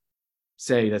to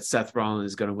say that Seth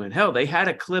Rollins is going to win. Hell, they had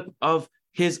a clip of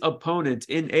his opponent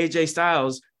in AJ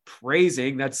Styles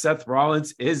praising that Seth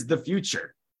Rollins is the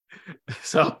future.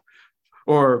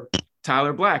 Or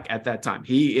Tyler Black at that time,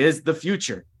 he is the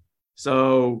future.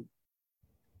 So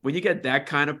when you get that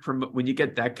kind of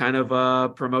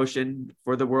promotion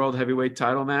for the World Heavyweight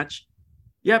title match,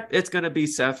 yep, it's going to be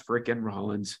Seth freaking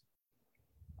Rollins.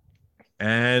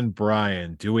 And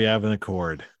Brian, do we have an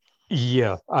accord?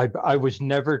 Yeah, I was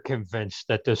never convinced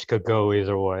that this could go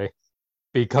either way.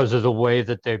 because of the way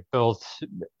that they built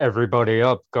everybody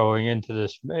up going into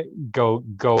this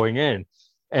going in.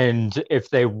 And if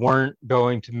they weren't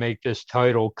going to make this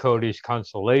title Cody's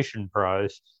consolation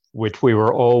prize, which we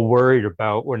were all worried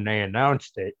about when they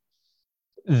announced it,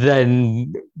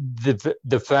 then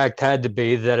the fact had to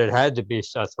be that it had to be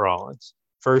Seth Rollins.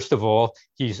 First of all,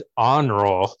 he's on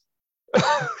Raw.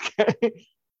 Okay.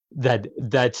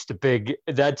 That's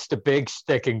the big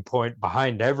sticking point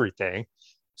behind everything.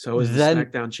 So is the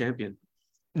SmackDown champion.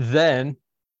 Then,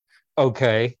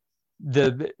 okay,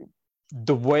 the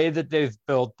way that they've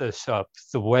built this up,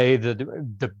 the way that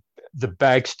the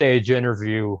backstage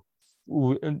interview,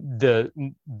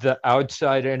 the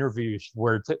outside interviews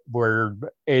where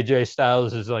AJ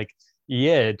Styles is like,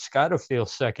 yeah, it's got to feel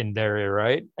secondary,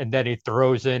 right? And then he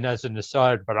throws in as an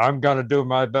aside, but I'm gonna do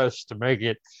my best to make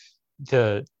it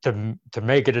to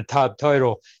make it a top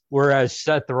title. Whereas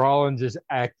Seth Rollins is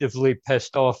actively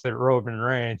pissed off at Roman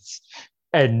Reigns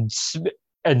and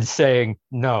saying,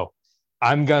 no,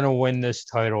 I'm gonna win this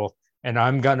title and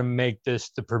I'm gonna make this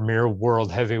the premier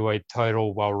world heavyweight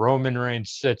title while Roman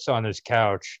Reigns sits on his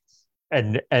couch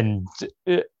and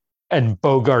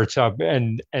bogarts up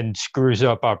and screws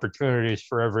up opportunities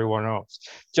for everyone else.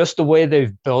 Just the way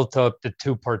they've built up the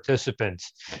two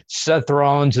participants. Seth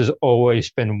Rollins has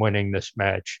always been winning this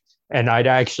match, and I'd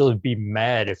actually be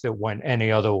mad if it went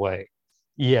any other way.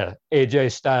 Yeah,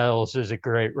 AJ Styles is a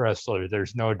great wrestler.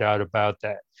 There's no doubt about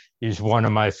that. He's one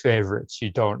of my favorites.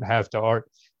 You don't have to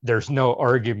there's no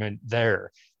argument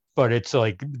there. But it's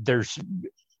like there's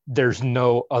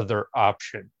no other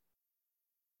option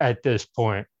at this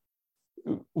point.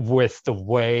 With the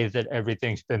way that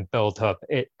everything's been built up,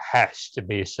 it has to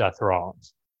be Seth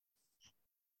Rollins.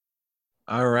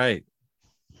 All right.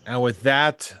 And with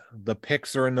that, the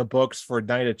picks are in the books for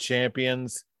Night of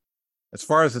Champions. As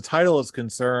far as the title is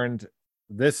concerned,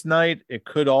 this night, it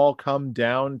could all come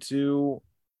down to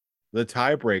the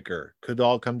tiebreaker. Could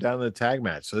all come down to the tag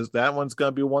match. So that one's going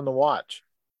to be one to watch.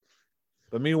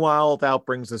 But meanwhile, that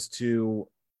brings us to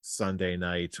Sunday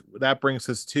night. That brings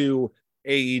us to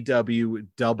AEW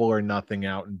Double or Nothing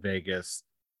out in Vegas.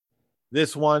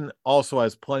 This one also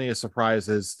has plenty of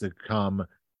surprises to come.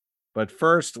 But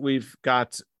first, we've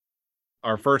got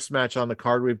our first match on the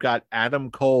card. We've got Adam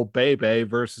Cole Bebe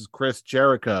versus Chris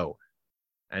Jericho.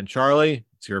 And Charlie,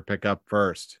 it's your pick up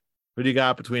first. Who do you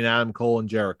got between Adam Cole and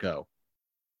Jericho?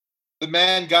 The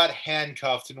man got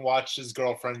handcuffed and watched his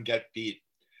girlfriend get beat.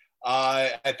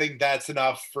 I think that's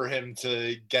enough for him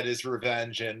to get his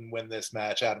revenge and win this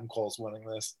match. Adam Cole's winning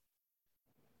this.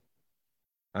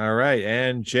 All right.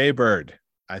 And Jaybird,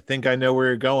 I think I know where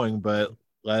you're going, but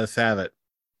let us have it.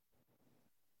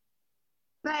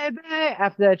 Baby.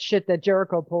 After that shit that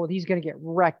Jericho pulled, he's going to get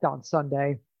wrecked on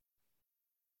Sunday.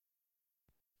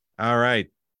 All right.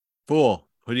 Fool,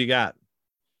 who do you got?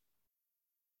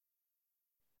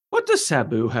 What does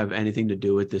Sabu have anything to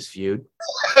do with this feud?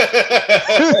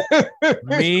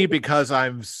 Me, because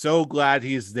I'm so glad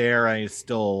he's there and he's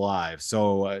still alive.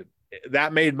 So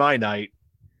that made my night.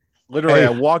 Literally, I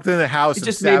walked in the house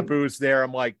and Sabu's there.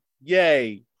 I'm like,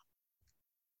 yay.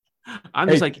 I'm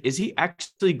just like, is he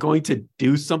actually going to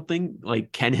do something?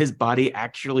 Like, can his body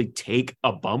actually take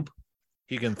a bump?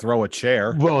 He can throw a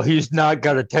chair. Well, he's not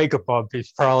going to take a bump.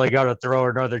 He's probably going to throw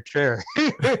another chair.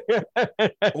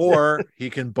 Or he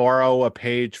can borrow a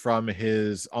page from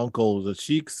his uncle, the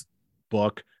Sheik's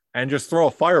book, and just throw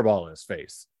a fireball in his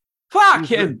face. Fuck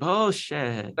him.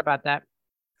 Bullshit. What about that?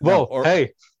 Well,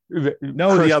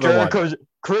 the other one.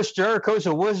 Chris Jericho's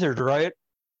a wizard, right?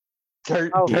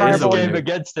 Turn he the is a game wizard.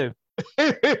 against him.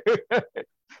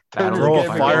 Throw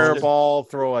a fireball,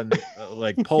 pull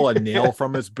a nail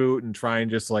from his boot and try and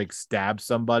just like stab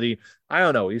somebody. I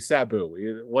don't know. He's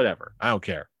Sabu. Whatever. I don't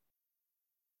care.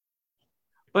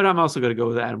 But I'm also going to go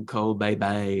with Adam Cole.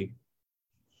 Bye-bye.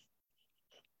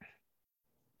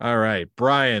 All right.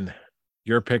 Brian,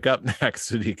 your pick up next.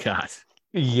 Who do you got?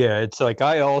 Yeah, it's like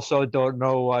I also don't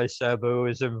know why Sabu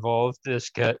is involved.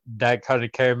 That kind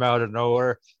of came out of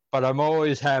nowhere. But I'm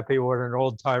always happy when an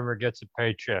old timer gets a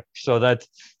paycheck. So that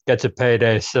gets a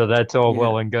payday. So that's all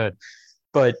well and good.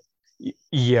 But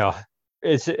yeah,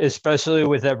 it's especially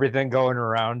with everything going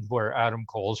around where Adam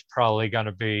Cole's probably going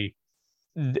to be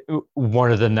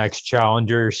one of the next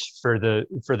challengers for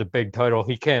the big title.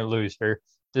 He can't lose here.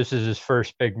 This is his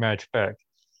first big match back.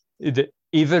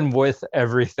 Even with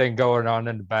everything going on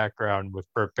in the background with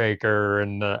Britt Baker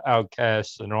and the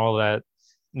Outcasts and all that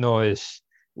noise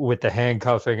with the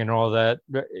handcuffing and all that,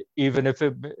 even if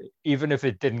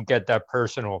it didn't get that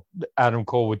personal, Adam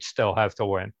Cole would still have to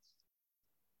win.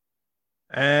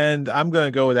 And I'm gonna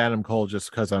go with Adam Cole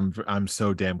just because I'm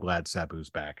so damn glad Sabu's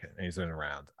back and he's in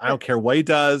around. I don't care what he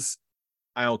does.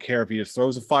 I don't care if he just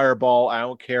throws a fireball. I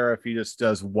don't care if he just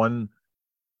does one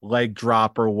leg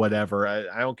drop or whatever.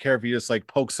 I don't care if he just like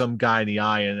pokes some guy in the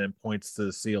eye and then points to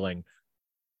the ceiling.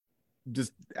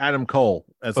 Just Adam Cole.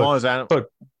 As long as Adam.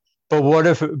 But what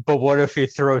if he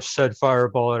throws said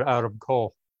fireball at Adam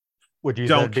Cole? Would you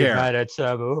Don't then care. be mad at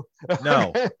Sabu?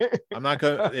 No, I'm not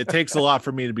gonna. It takes a lot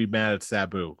for me to be mad at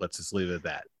Sabu. Let's just leave it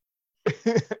at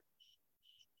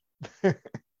that.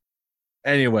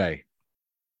 Anyway,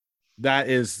 that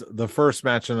is the first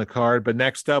match on the card. But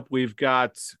next up, we've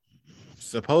got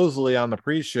supposedly on the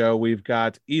pre-show, we've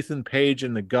got Ethan Page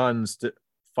and the Guns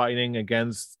fighting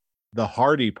against the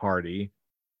Hardy Party,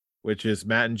 which is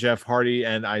Matt and Jeff Hardy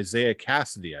and Isaiah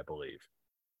Cassidy, I believe.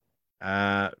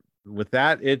 With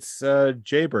that, it's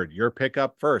Jaybird. Your pick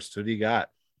up first. Who do you got?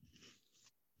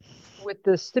 With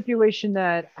the stipulation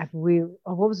that I believe,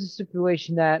 what was the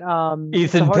stipulation that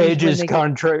Ethan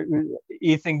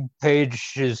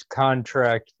Page's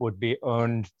contract would be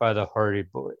owned by the Hardy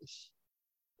Boys,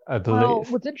 I believe. Well,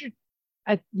 what's interesting,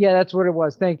 yeah, that's what it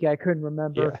was. Thank you. I couldn't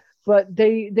remember. Yeah. But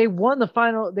they won the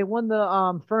final. They won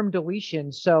the firm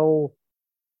deletion. So,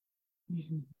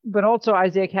 but also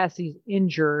Isaiah Cassidy's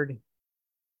injured.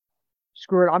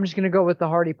 Screw it. I'm just gonna go with the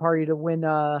Hardy Party to win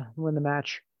the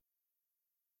match.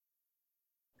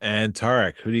 And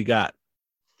Tarek, who do you got?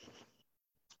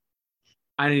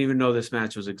 I didn't even know this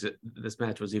match was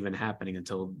even happening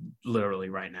until literally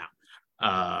right now.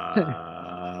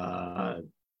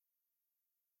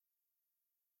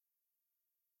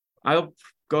 I'll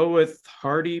go with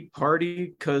Hardy Party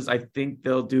because I think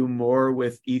they'll do more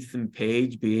with Ethan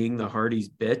Page being the Hardy's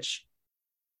bitch.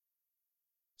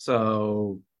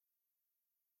 So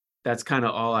that's kind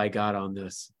of all I got on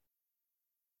this.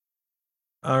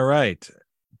 All right.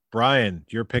 Brian,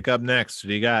 your pick up next. Who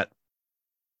do you got?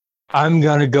 I'm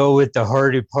going to go with the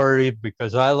Hardy Party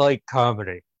because I like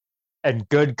comedy. And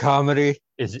good comedy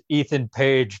is Ethan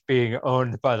Page being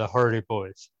owned by the Hardy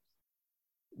Boys.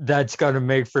 That's going to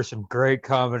make for some great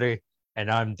comedy,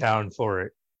 and I'm down for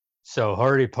it. So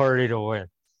Hardy Party to win.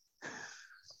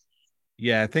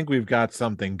 Yeah, I think we've got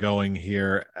something going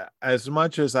here. As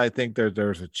much as I think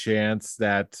there's a chance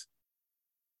that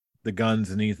the Guns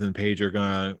and Ethan Page are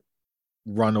going to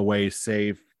run away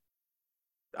safe,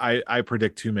 I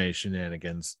predict too many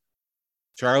shenanigans.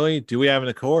 Charlie, do we have an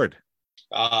accord?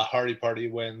 Hardy Party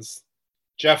wins.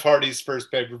 Jeff Hardy's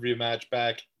first pay-per-view match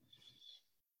back.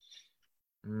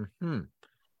 Mm-hmm.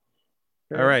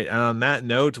 All right. On that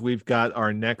note, we've got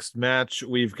our next match.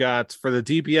 We've got for the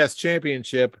DPS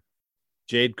Championship,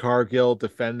 Jade Cargill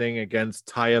defending against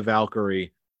Taya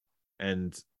Valkyrie.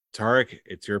 And Tarek,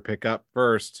 it's your pick up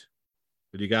first.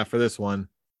 What do you got for this one?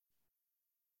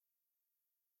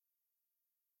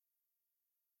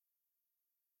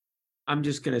 I'm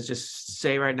just going to just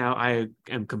say right now, I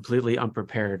am completely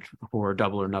unprepared for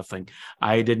Double or Nothing.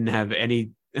 I did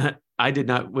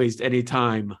not waste any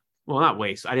time. Well, not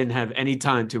waste. I didn't have any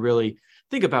time to really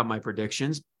think about my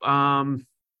predictions. I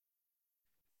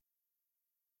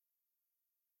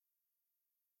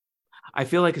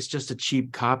feel like it's just a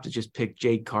cheap cop to just pick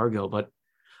Jade Cargill, but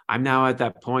I'm now at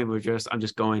that point where I'm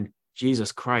just going,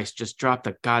 Jesus Christ, just drop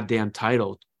the goddamn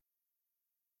title.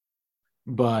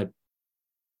 But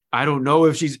I don't know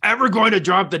if she's ever going to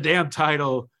drop the damn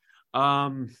title.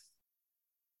 So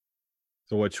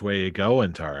which way you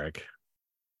going, Tarek?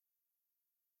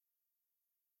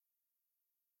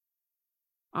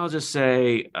 I'll just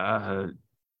say fuck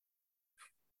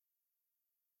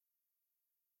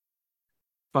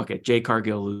it. Jade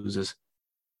Cargill loses.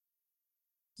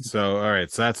 So, all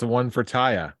right. So that's the one for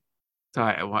Taya.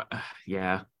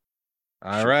 Yeah.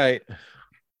 All right.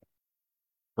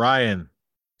 Brian,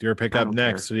 your pick up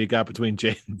next. What do you got between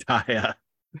Jade and Taya?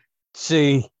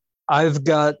 See, I've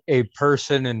got a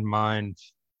person in mind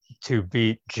to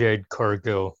beat Jade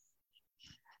Cargill,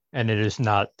 and it is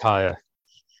not Taya.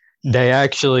 They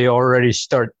actually already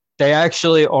started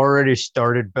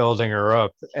building her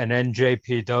up, and Oh,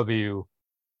 NJPW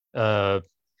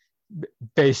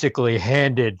basically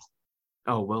handed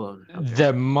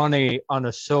them money on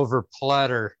a silver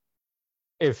platter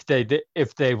if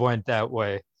they went that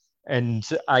way. And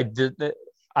I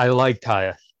like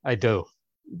Taya. I do.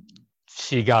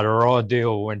 She got a raw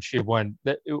deal when she went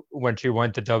to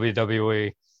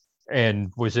WWE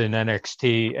and was in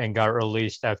NXT and got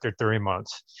released after 3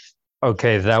 months.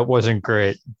 Okay, that wasn't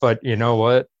great, but you know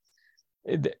what?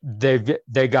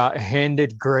 They got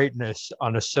handed greatness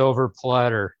on a silver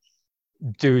platter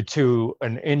due to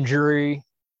an injury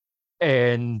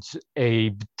and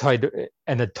a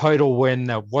title win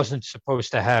that wasn't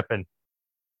supposed to happen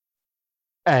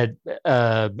at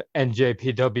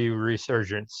NJPW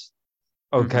Resurgence.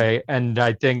 Okay. And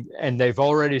I think, and they've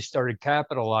already started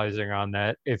capitalizing on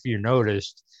that, if you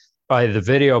noticed, by the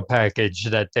video package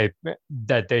that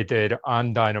they did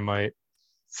on Dynamite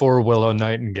for Willow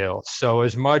Nightingale. So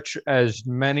as much as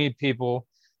many people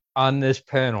on this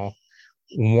panel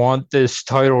want this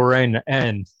title reign to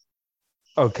end,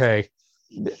 okay,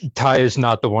 Ty is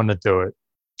not the one to do it.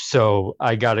 So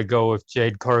I got to go with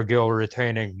Jade Cargill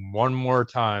retaining one more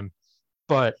time.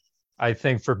 But I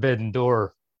think Forbidden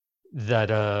Door,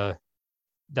 that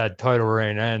title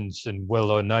reign ends and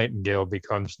Willow Nightingale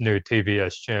becomes new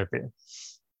TBS champion.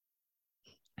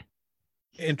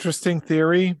 Interesting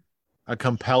theory, a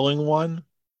compelling one.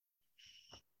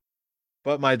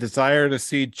 But my desire to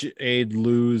see Jade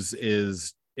lose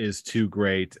is too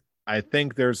great. I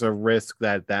think there's a risk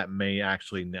that may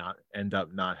actually not end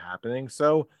up not happening.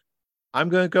 So I'm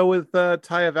going to go with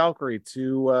Taya Valkyrie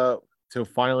to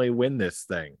finally win this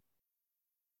thing.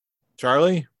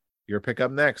 Charlie, your pick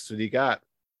up next. What do you got?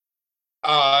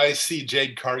 I see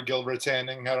Jade Cargill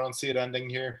retaining. I don't see it ending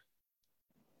here.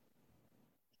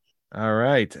 All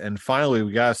right. And finally,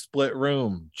 we got a split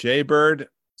room. Jaybird,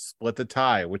 split the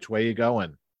tie. Which way you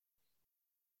going?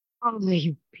 Oh,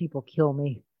 you people kill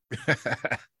me.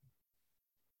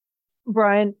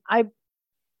 Brian, I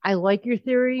like your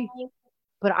theory,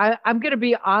 but I'm going to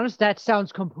be honest, that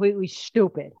sounds completely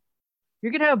stupid.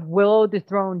 You're going to have Willow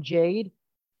dethrone Jade.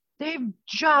 They've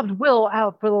jobbed Willow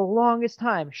out for the longest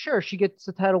time. Sure, she gets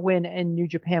the title win in New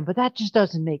Japan, but that just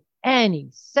doesn't make any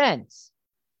sense.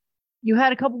 You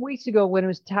had a couple weeks ago when it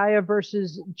was Taya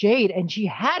versus Jade, and she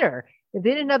had her. If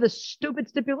they didn't have the stupid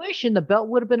stipulation, the belt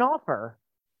would have been off her.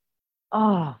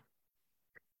 Oh.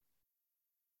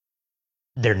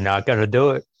 They're not going to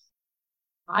do it.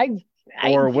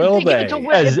 Or will they?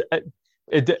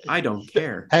 I don't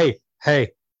care. Hey,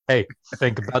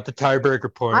 think about the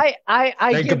tiebreaker point. I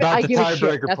give a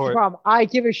shit. That's the problem. I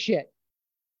give a shit.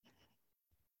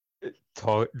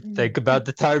 Think about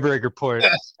the tiebreaker point.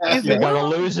 You got to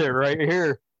lose it right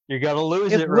here. You got to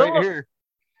lose it right here.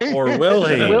 Or will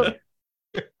he?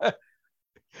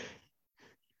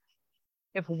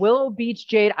 If Willow beats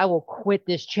Jade, I will quit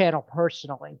this channel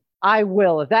personally. I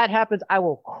will. If that happens, I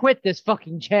will quit this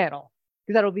fucking channel.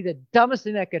 Because that'll be the dumbest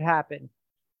thing that could happen.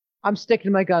 I'm sticking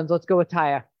to my guns. Let's go with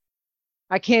Taya.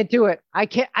 I can't do it. I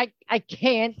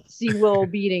can't see Willow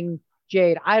beating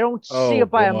Jade. I don't see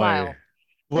it by a mile.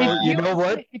 Well, you know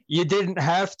what? You didn't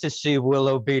have to see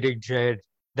Willow beating Jade.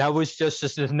 That was just a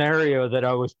scenario that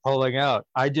I was pulling out.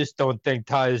 I just don't think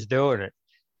Ty is doing it.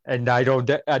 And I don't,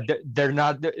 they're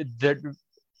not going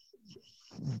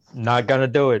to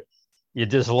do it. You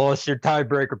just lost your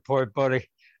tiebreaker point, buddy.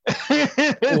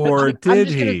 Or did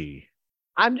he?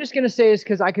 I'm just going to say this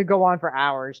because I could go on for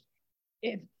hours.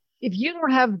 If you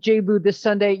don't have Jade Lu this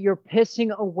Sunday, you're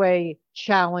pissing away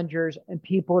challengers and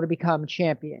people to become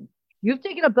champion. You've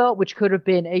taken a belt which could have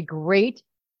been a great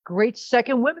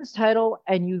second women's title,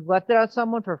 and you left it on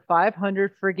someone for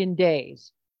 500 friggin'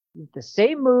 days. The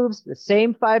same moves, the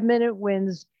same 5-minute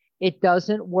wins. It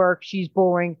doesn't work. She's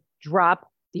boring. Drop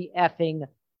the effing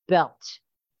belt.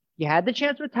 You had the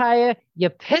chance with Taya. You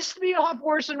pissed me off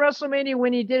worse than WrestleMania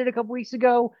when you did it a couple weeks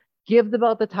ago. Give the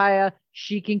belt to Taya.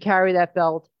 She can carry that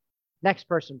belt. Next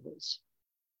person, please.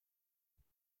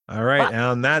 All right.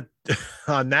 And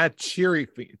on that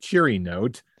cheery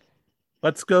note,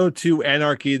 let's go to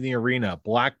Anarchy in the Arena.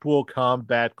 Blackpool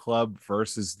Combat Club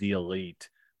versus the Elite.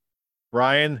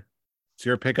 Brian, it's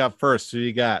your pick up first. Who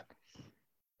you got?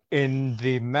 In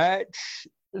the match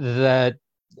that,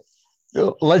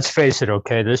 let's face it,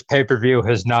 okay, this pay-per-view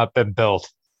has not been built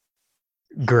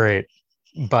great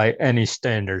by any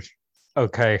standards,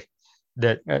 okay?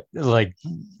 That, like,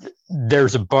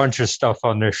 there's a bunch of stuff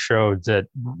on this show that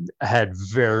had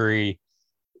very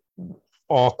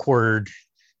awkward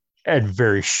and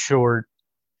very short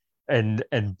and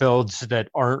builds that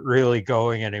aren't really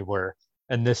going anywhere.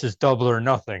 And this is Double or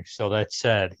Nothing, so that's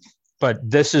sad. But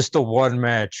this is the one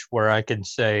match where I can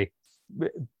say,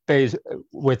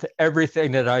 with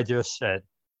everything that I just said,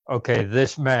 okay,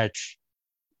 this match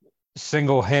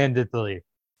single-handedly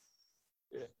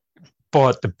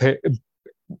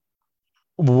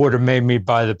would have made me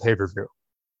buy the pay-per-view.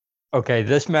 Okay,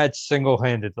 this match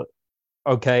single-handedly.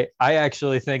 Okay, I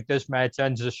actually think this match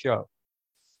ends the show.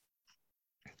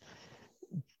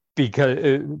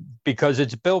 Because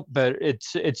it's built better.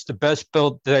 It's the best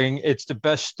built thing. It's the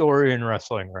best story in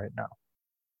wrestling right now,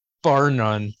 bar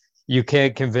none. You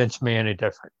can't convince me any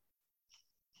different.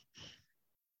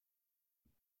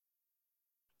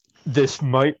 this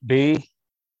might be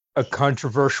a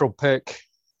controversial pick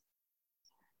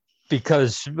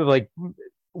because, like,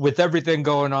 with everything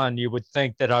going on, you would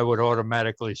think that I would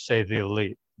automatically say the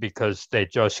Elite because they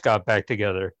just got back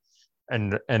together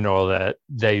and all that.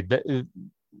 They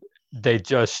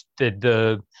just did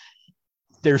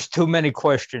there's too many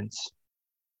questions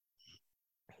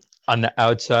on the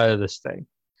outside of this thing.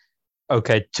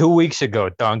 Okay, 2 weeks ago,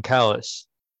 Don Callis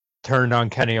turned on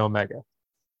Kenny Omega.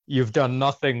 You've done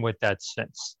nothing with that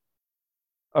since.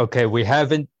 Okay, we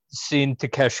haven't seen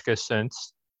Takeshita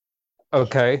since.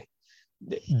 Okay,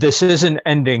 this isn't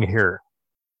ending here.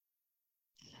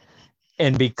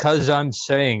 And because I'm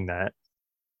saying that,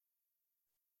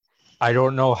 I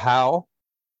don't know how.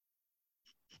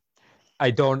 I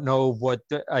don't know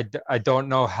I don't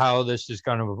know how this is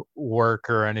going to work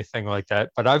or anything like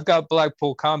that. But I've got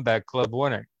Blackpool Combat Club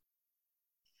winning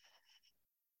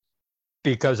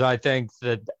because I think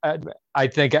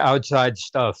outside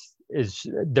stuff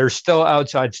there's still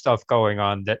outside stuff going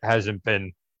on that hasn't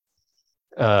been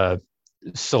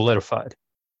solidified.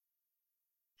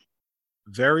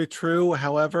 Very true.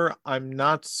 However, I'm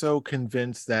not so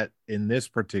convinced that in this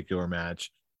particular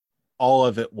match, all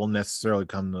of it will necessarily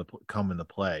come into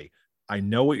play. I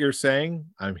know what you're saying.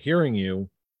 I'm hearing you,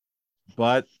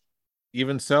 but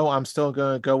even so, I'm still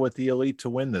going to go with the Elite to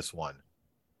win this one.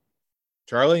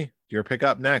 Charlie, your pick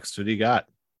up next. Who do you got?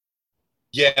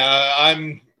 Yeah,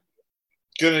 I'm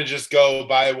going to just go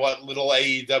by what little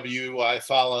AEW I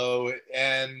follow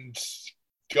and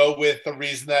go with the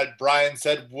reason that Brian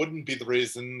said wouldn't be the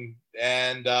reason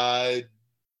and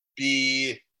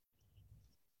be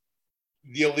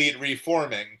the Elite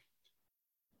reforming.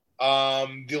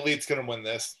 The Elite's going to win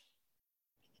this.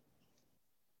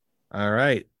 All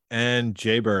right. And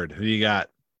Jaybird, who you got?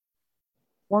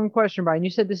 One question, Brian.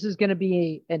 You said this is going to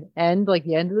be an end, like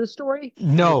the end of the story?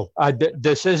 No,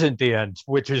 this isn't the end,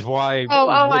 which is why.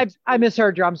 I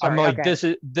misheard you. I'm sorry. I'm like,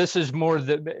 okay. this is more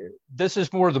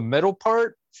the middle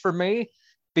part for me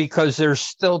because there's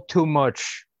still too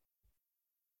much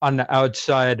on the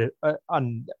outside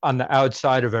on the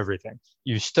outside of everything.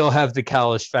 You still have the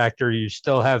Callis factor, you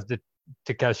still have the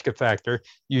Takeshita factor,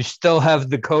 you still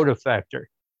have the Coda factor.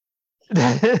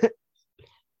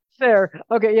 Fair.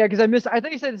 Okay, yeah, because I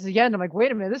thought you said this again. I'm like,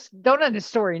 wait a minute, don't end this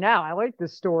story now. I like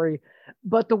this story.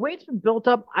 But the way it's been built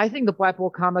up, I think the Blackpool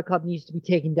Combat Club needs to be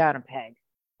taken down a peg.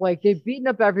 Like, they've beaten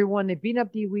up everyone, they've beaten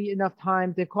up the Elite enough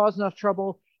times, they've caused enough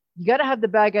trouble. You got to have the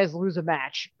bad guys lose a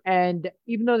match. And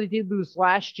even though they did lose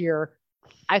last year,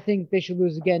 I think they should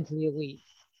lose again to the Elite.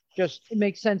 Just, it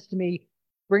makes sense to me.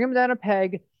 Bring them down a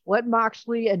peg, let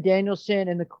Moxley and Danielson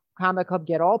and the Combat Club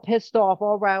get all pissed off,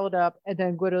 all riled up, and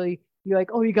then literally be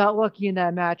like, oh, you got lucky in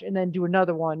that match, and then do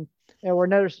another one, or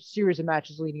another series of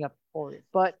matches leading up for it.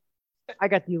 But I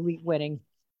got the Elite winning.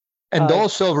 And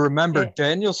also remember,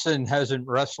 Danielson hasn't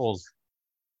wrestled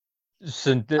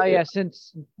since.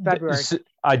 Since February.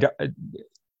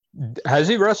 Has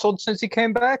he wrestled since he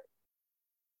came back?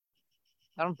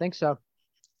 I don't think so.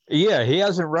 Yeah, he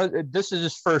hasn't. This is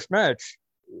his first match.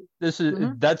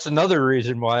 That's another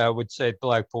reason why I would say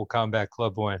Blackpool Combat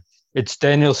Club win. It's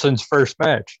Danielson's first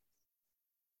match.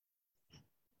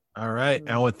 All right,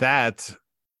 and with that,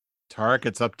 Tarek,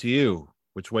 it's up to you.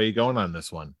 Which way are you going on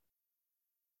this one?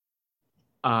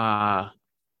 I'm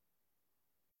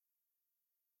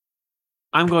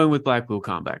going with Blackpool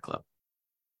Combat Club.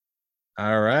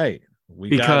 All right.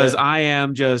 Because I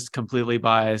am just completely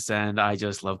biased and I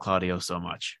just love Claudio so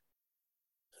much.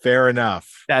 Fair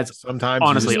enough. That's sometimes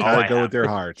honestly you just gotta go with their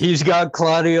heart. He's got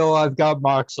Claudio, I've got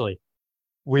Moxley.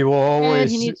 We will always.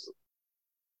 And he needs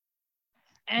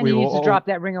to drop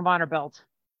that Ring of Honor belt.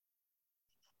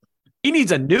 He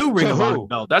needs a new Ring of Honor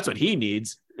belt. That's what he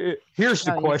needs. Here's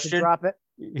the question. Drop it.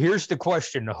 Here's the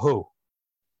question. Who?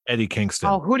 Eddie Kingston.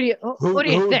 Oh, who do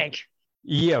you think?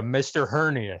 Yeah, Mr.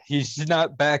 Hernia. He's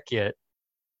not back yet.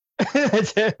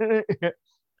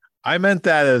 I meant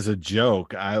that as a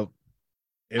joke.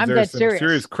 If there's some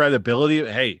serious credibility,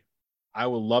 hey, I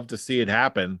would love to see it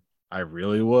happen. I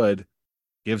really would.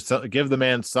 Give the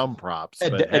man some props.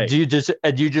 And you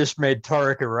just made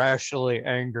Tarek irrationally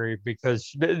angry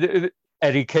because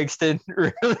Eddie Kingston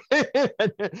really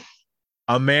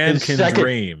a man can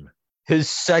dream. His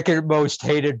second most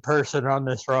hated person on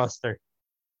this roster.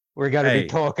 We're going to be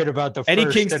talking about the Eddie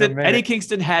Kingston. Eddie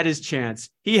Kingston had his chance.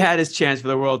 He had his chance for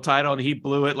the world title, and he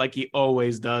blew it like he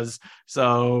always does.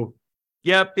 So,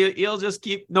 yep, he'll just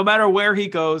keep. No matter where he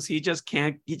goes, he just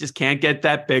can't get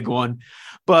that big one.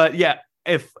 But yeah,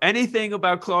 if anything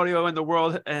about Claudio and the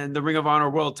world and the Ring of Honor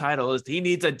world title is, he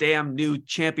needs a damn new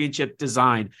championship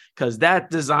design because that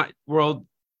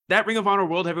that Ring of Honor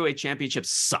World Heavyweight Championship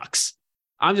sucks.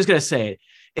 I'm just gonna say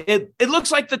it. It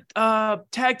looks like the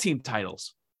tag team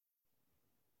titles.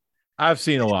 I've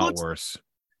seen a lot worse.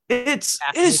 It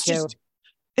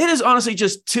is honestly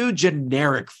just too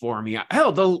generic for me.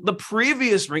 Hell, the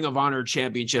previous Ring of Honor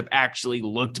Championship actually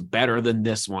looked better than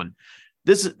this one.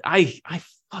 I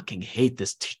fucking hate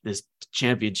this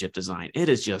championship design. It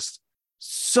is just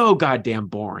so goddamn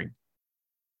boring.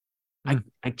 I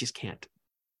just can't.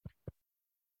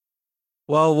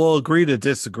 Well, we'll agree to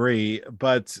disagree,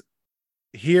 but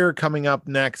here coming up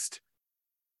next,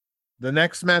 the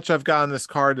next match I've got on this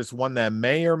card is one that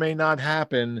may or may not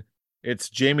happen. It's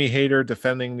Jamie Hayter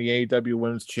defending the AEW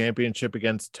Women's Championship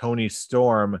against Toni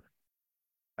Storm.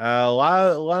 A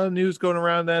lot of news going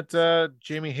around that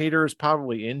Jamie Hayter is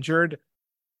probably injured.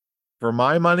 For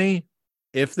my money,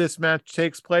 if this match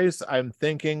takes place, I'm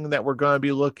thinking that we're going to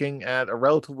be looking at a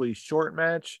relatively short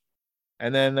match.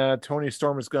 And then Toni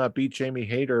Storm is going to beat Jamie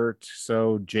Hayter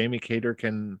so Jamie Hayter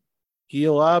can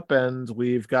heal up, and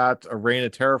we've got a reign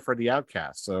of terror for the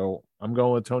Outcast. So I'm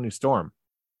going with Toni Storm.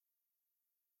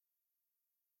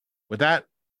 With that,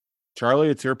 Charlie,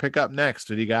 it's your pick up next.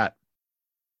 What do you got?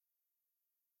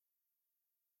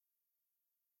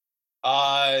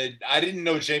 I didn't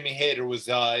know Jamie Hayter was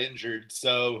injured,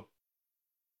 so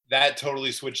that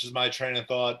totally switches my train of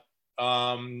thought.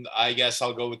 I guess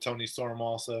I'll go with Toni Storm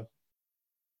also.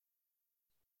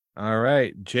 All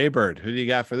right, Jaybird, who do you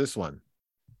got for this one?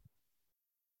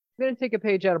 I'm going to take a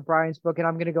page out of Brian's book, and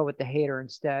I'm going to go with the Hayter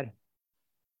instead.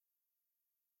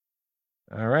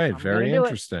 All right, very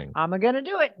interesting. I'm going to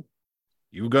do it.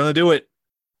 You're going to do it.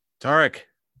 Tarek,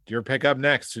 your pick up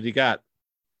next. Who do you got?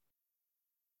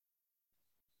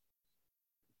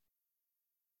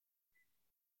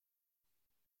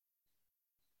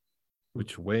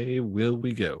 Which way will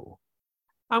we go?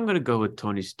 I'm going to go with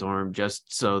Toni Storm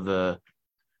just so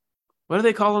what do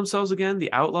they call themselves again?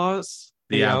 The Outlaws?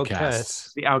 The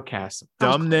Outcasts. The Outcasts.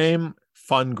 Dumb name,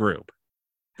 fun group.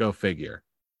 Go figure.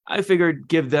 I figured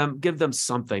give them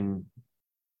something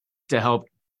to help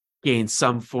continue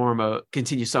some form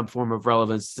of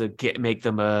relevance to make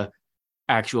them a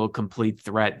actual complete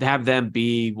threat. To have them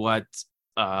be what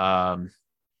Damage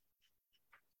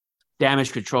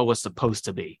Control was supposed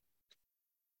to be.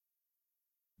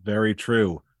 Very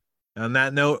true. On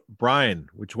that note, Brian,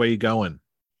 which way you going?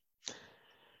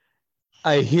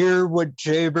 I hear what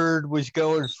Jaybird was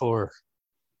going for.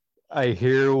 I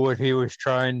hear what he was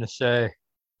trying to say,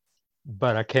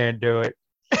 but I can't do it.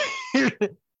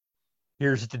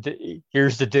 Here's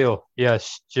the deal.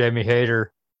 Yes, Jamie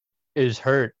Hayter is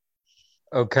hurt.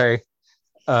 Okay.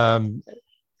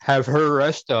 Have her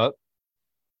rest up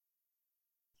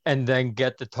and then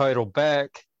get the title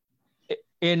back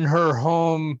in her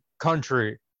home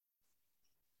country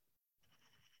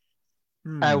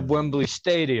at Wembley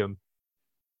Stadium.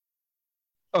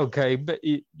 Okay, but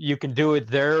you can do it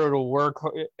there. It'll work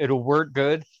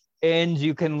good. And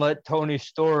you can let Toni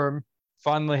Storm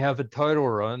finally have a title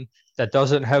run that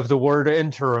doesn't have the word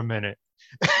interim in it.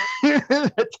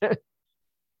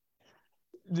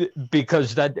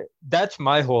 Because that's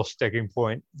my whole sticking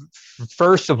point.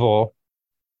 First of all,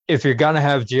 if you're going to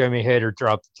have Jamie Hayter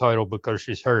drop the title because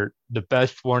she's hurt, the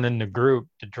best one in the group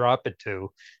to drop it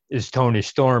to is Toni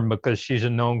Storm because she's a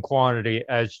known quantity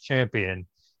as champion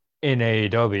in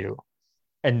AEW.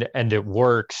 And it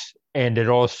works. And it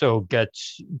also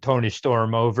gets Toni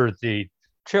Storm over the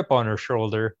chip on her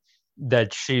shoulder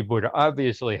that she would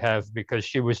obviously have because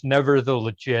she was never the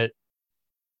legit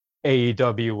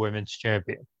AEW Women's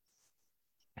Champion.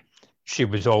 She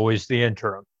was always the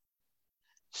interim.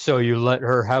 So you let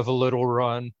her have a little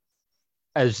run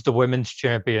as the Women's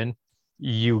Champion.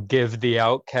 You give the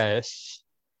Outcasts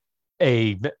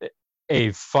a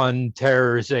fun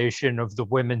terrorization of the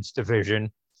women's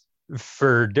division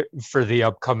for the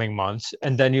upcoming months,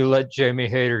 and then you let Jamie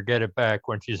Hayter get it back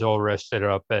when she's all rested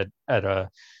up at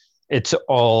it's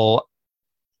all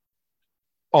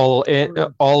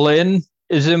in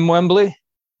is in Wembley.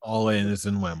 All In is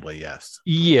in Wembley, yes.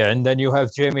 Yeah, and then you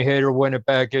have Jamie Hayter win it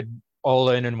back at All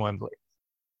In Wembley.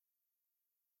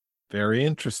 Very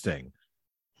interesting.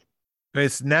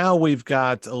 Because now we've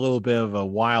got a little bit of a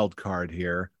wild card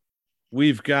here.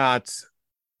 We've got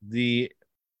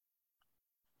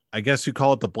I guess you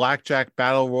call it the Blackjack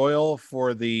Battle Royal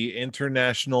for the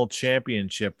International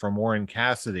Championship from Orange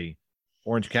Cassidy,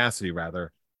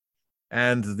 rather.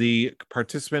 And the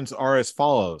participants are as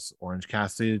follows: Orange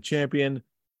Cassidy, the champion;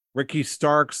 Ricky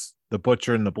Starks, the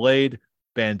Butcher and the Blade;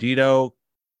 Bandito,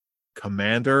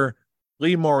 Commander;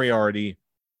 Lee Moriarty,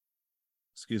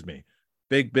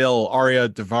 Big Bill, Arya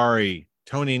Davari,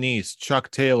 Tony Nese, Chuck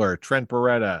Taylor, Trent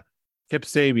Beretta, Kip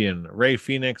Sabian, Ray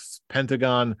Phoenix,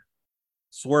 Pentagon,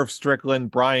 Swerve Strickland,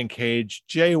 Brian Cage,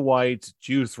 Jay White,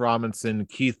 Juice Robinson,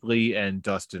 Keith Lee, and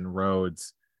Dustin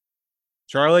Rhodes.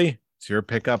 Charlie, it's your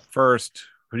pick up first.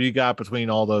 Who do you got between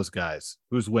all those guys?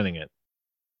 Who's winning it?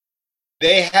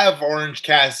 They have Orange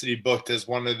Cassidy booked as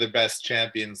one of the best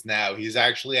champions now. He's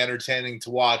actually entertaining to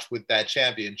watch with that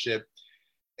championship.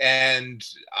 And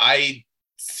I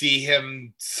see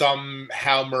him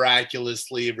somehow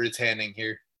miraculously retaining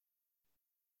here.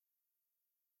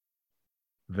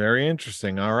 Very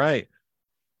interesting. All right.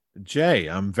 Jay,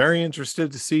 I'm very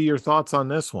interested to see your thoughts on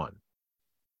this one.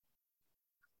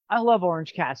 I love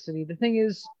Orange Cassidy. The thing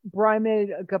is, Brian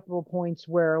made a couple of points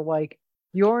where, like,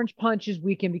 the Orange Punch is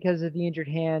weakened because of the injured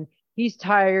hand. He's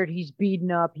tired. He's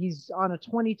beaten up. He's on a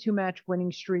 22-match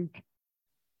winning streak.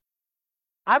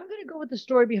 I'm going to go with the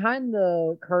story behind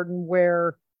the curtain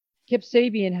where Kip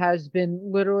Sabian has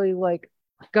been literally, like,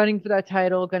 gunning for that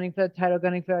title.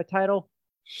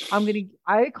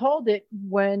 I called it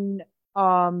when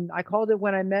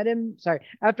I met him. Sorry,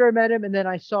 after I met him, and then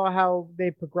I saw how they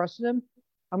progressed him.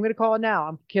 I'm gonna call it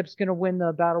now. Kip's gonna win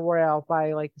the battle royale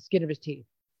by like the skin of his teeth.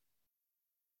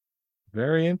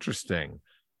 Very interesting.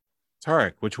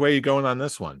 Tarek, which way are you going on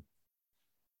this one?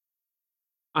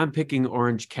 I'm picking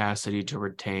Orange Cassidy to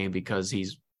retain because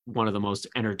he's one of the most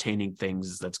entertaining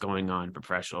things that's going on in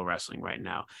professional wrestling right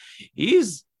now.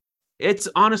 It's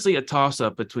honestly a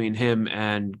toss-up between him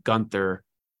and Gunther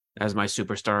as my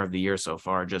superstar of the year so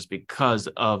far, just because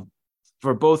of,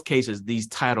 for both cases, these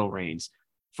title reigns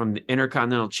from the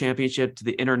Intercontinental Championship to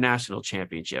the International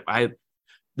Championship. The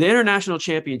International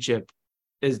Championship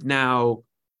is now,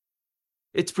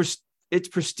 its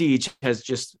prestige has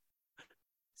just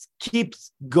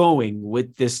keeps going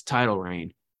with this title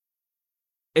reign.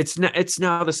 It's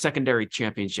now the secondary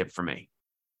championship for me,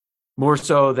 more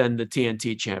so than the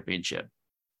TNT Championship.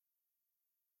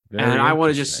 And I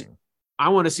want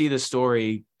to see the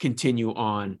story continue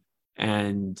on.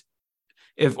 And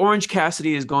if Orange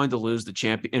Cassidy is going to lose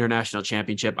the International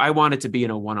Championship, I want it to be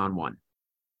in a one-on-one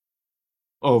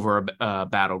over a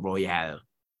battle royale.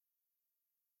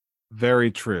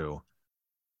 Very true.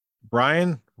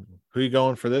 Brian, who are you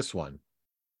going for this one?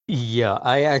 Yeah,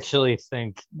 I actually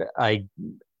think I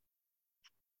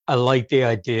like the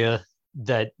idea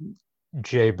that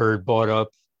Jay Bird brought up.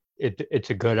 It's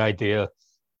a good idea,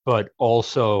 but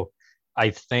also I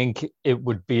think it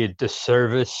would be a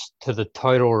disservice to the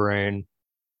title reign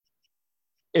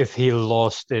if he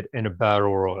lost it in a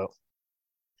battle royal.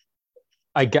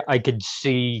 I could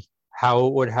see how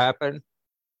it would happen.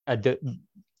 I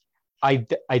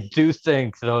do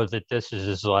think, though, that this is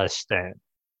his last stand.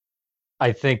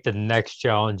 I think the next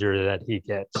challenger that he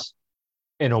gets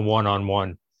in a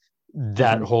one-on-one,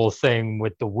 that whole thing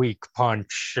with the weak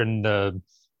punch and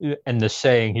the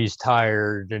saying he's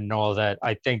tired and all that,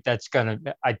 I think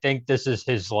this is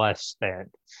his last stand.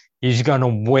 He's gonna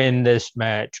win this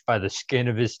match by the skin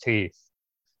of his teeth.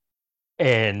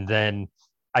 And then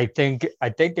I think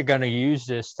they're gonna use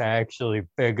this to actually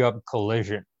big up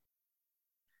Collision.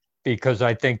 Because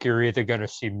I think you're either gonna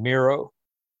see Miro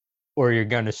or you're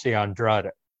gonna see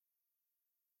Andrade.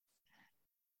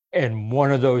 And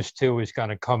one of those two is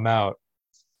gonna come out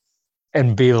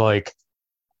and be like,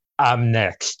 I'm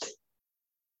next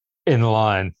in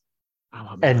line.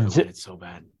 And it's so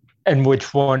bad. And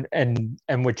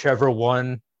whichever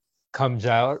one comes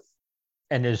out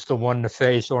and is the one to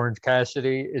face Orange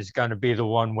Cassidy is going to be the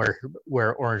one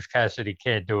where Orange Cassidy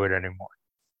can't do it anymore.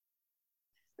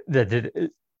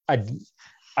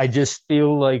 I just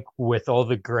feel like with all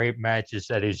the great matches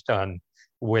that he's done,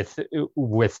 with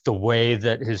the way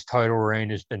that his title reign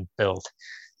has been built,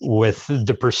 with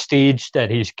the prestige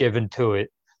that he's given to it,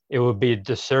 it would be a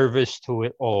disservice to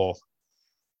it all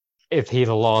if he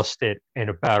lost it in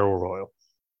a battle royal.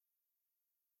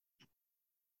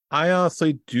 I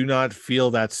honestly do not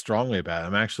feel that strongly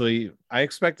about it. I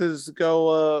expected this to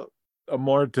go a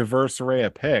more diverse array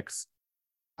of picks.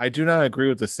 I do not agree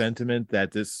with the sentiment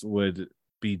that this would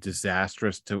be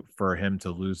disastrous for him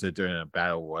to lose it during a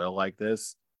battle royal like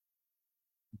this.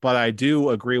 But I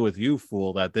do agree with you,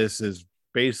 Fool, that this is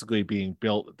basically being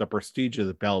built. The prestige of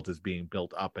the belt is being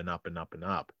built up and up and up and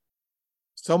up.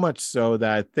 So much so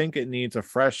that I think it needs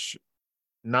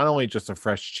not only just a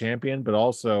fresh champion, but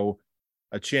also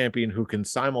a champion who can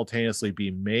simultaneously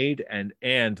be made and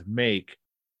make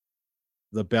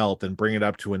the belt and bring it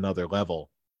up to another level.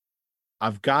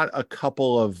 I've got a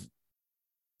couple of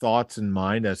thoughts in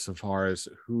mind as far as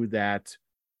who that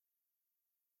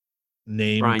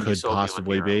name could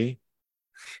possibly be.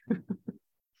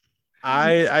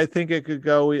 I think it could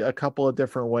go a couple of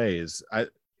different ways.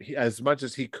 as much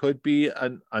as he could be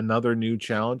another new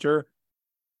challenger,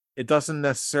 it doesn't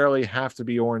necessarily have to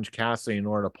be Orange Cassidy in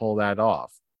order to pull that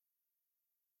off.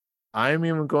 I'm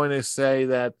even going to say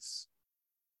that,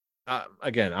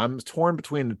 again, I'm torn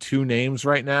between the two names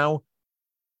right now,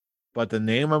 but the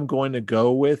name I'm going to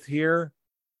go with here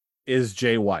is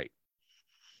Jay White.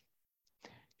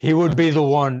 He would be the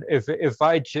one if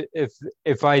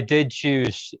I did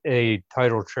choose a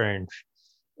title change,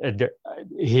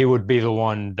 he would be the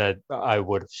one that I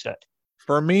would have said.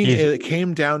 For me, it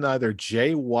came down to either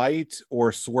Jay White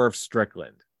or Swerve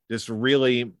Strickland. Just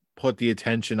really put the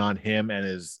attention on him and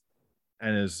his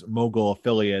mogul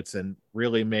affiliates and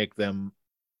really make them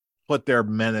put their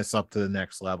menace up to the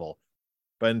next level.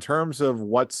 But in terms of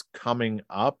what's coming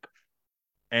up,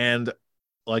 and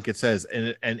like it says,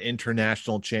 an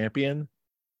international champion,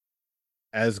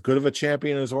 as good of a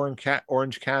champion as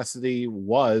Orange Cassidy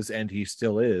was, and he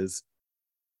still is,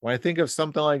 when I think of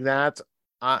something like that,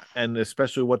 and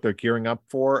especially what they're gearing up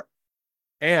for,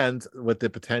 and with the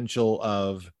potential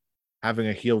of having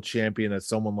a heel champion that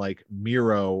someone like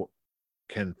Miro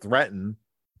can threaten,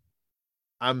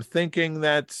 I'm thinking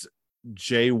that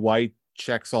Jay White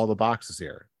checks all the boxes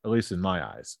here, at least in my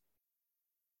eyes.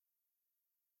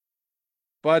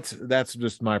 But that's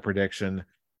just my prediction.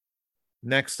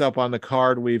 Next up on the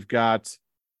card, we've got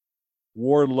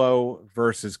Wardlow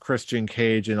versus Christian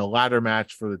Cage in a ladder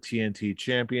match for the TNT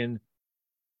Championship.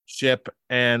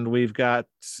 And we've got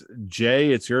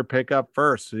Jay, it's your pick up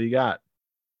first. Who do you got?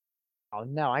 Oh,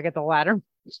 no, I got the ladder.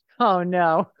 Oh,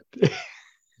 no.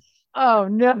 Oh,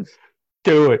 no.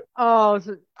 Do it. Oh,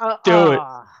 Do it.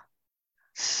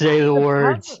 Say the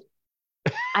words.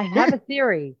 I have a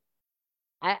theory.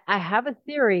 I have a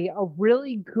theory, a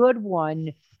really good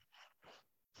one.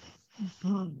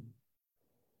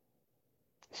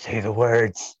 Say the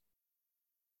words.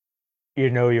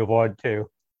 You know you want to.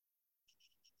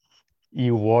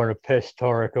 You want to piss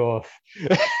Tarek off.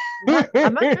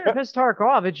 I'm not trying to piss Tarek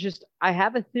off. It's just I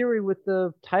have a theory with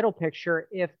the title picture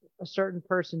if a certain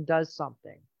person does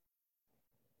something.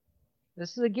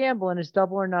 This is a gamble and it's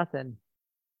double or nothing.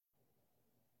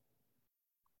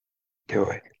 Do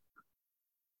it.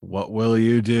 What will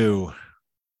you do?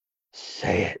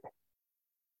 Say it.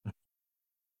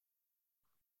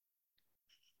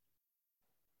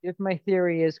 If my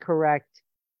theory is correct,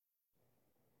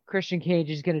 Christian Cage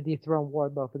is going to dethrone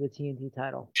Wardlow for the TNT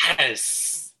title.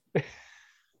 Yes.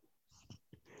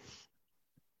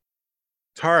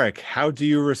 Tarek, how do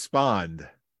you respond?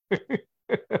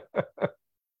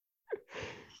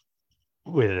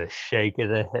 With a shake of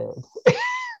the head.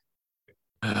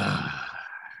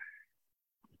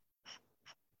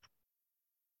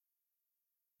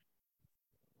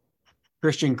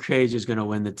 Christian Cage is going to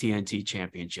win the TNT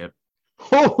Championship.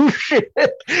 Oh shit!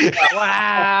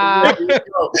 Wow! You Welcome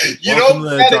don't to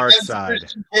the bet dark against side.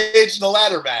 Christian Cage in the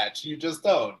ladder match. You just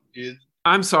don't.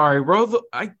 I'm sorry,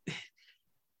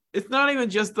 it's not even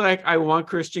just like I want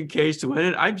Christian Cage to win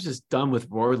it. I'm just done with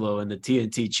Wardlow in the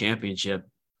TNT Championship.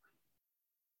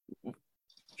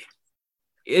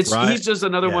 He's just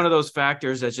another one of those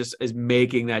factors that just is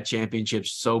making that championship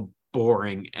so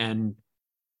boring. And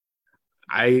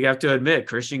I have to admit,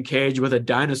 Christian Cage with a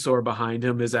dinosaur behind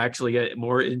him is actually a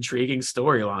more intriguing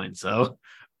storyline,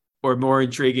 or more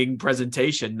intriguing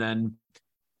presentation than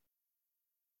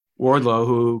Wardlow,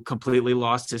 who completely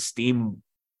lost his steam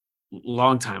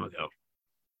long time ago.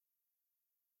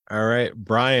 All right,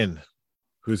 Brian,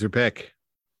 who's your pick?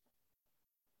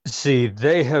 See,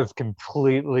 they have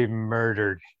completely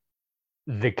murdered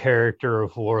the character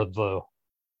of Wardlow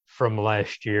from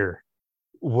last year,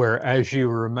 where, as you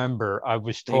remember, I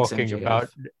was talking about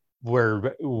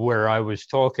where I was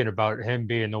talking about him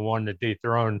being the one to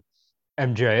dethrone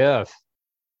MJF,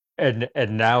 and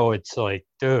now it's like,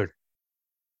 dude,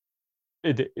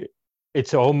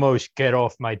 it's almost get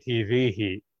off my TV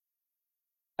heat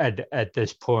at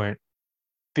this point,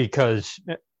 because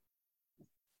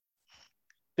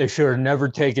they should have never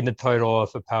taken the title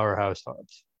off of Powerhouse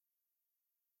Hobbs.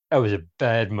 That was a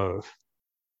bad move.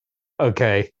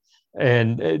 Okay.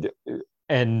 And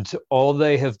all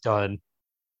they have done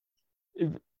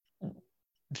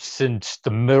since the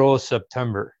middle of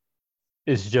September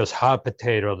is just hot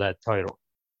potato that title.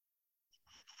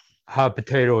 Hot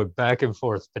potato it back and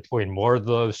forth between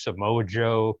Wardlow, Samoa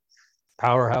Joe,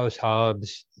 Powerhouse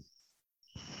Hobbs.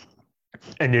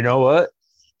 And you know what?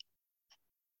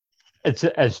 It's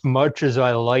as much as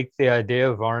I like the idea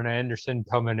of Arn Anderson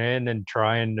coming in and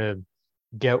trying to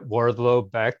get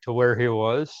Wardlow back to where he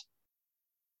was.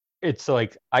 It's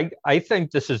like, I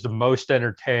think this is the most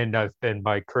entertained I've been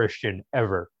by Christian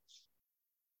ever.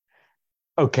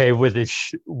 Okay, with his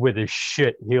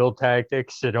shit heel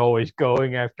tactics and always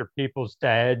going after people's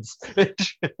dads,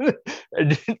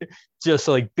 and just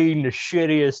like being the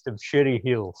shittiest of shitty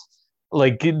heels.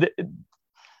 Like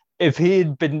if he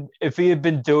had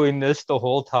been doing this the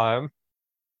whole time,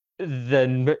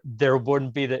 then there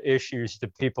wouldn't be the issues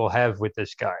that people have with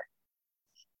this guy.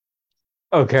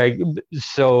 Okay,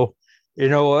 so you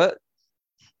know what?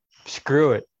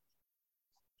 Screw it.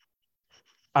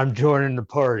 I'm joining the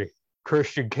party.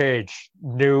 Christian Cage,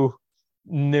 new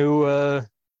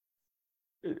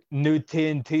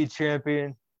TNT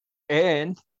champion,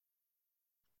 and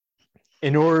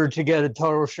in order to get a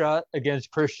title shot against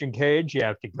Christian Cage, you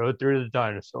have to go through the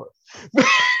dinosaur.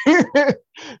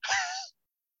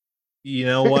 You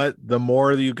know what? The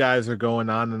more you guys are going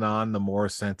on and on, the more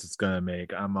sense it's going to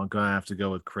make. I'm going to have to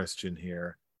go with Christian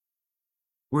here.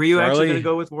 Were you actually Charlie? going to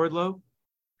go with Wardlow?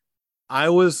 I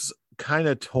was kind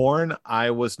of torn.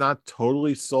 I was not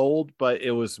totally sold, but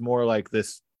it was more like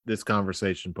this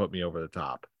conversation put me over the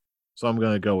top. So I'm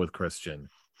going to go with Christian.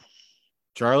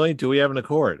 Charlie, do we have an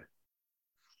accord?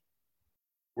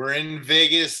 We're in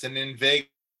Vegas, and in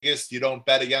Vegas, you don't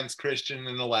bet against Christian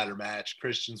in a ladder match.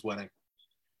 Christian's winning.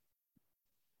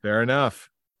 Fair enough.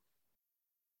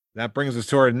 That brings us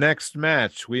to our next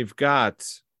match. We've got,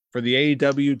 for the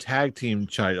AEW tag team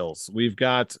titles, we've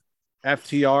got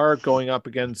FTR going up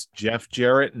against Jeff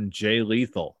Jarrett and Jay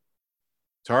Lethal.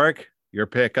 Tarek, your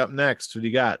pick up next. Who do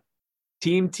you got?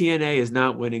 Team TNA is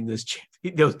not winning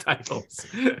those titles.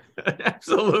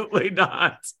 Absolutely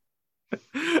not.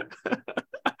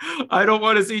 I don't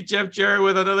want to see Jeff Jarrett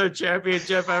with another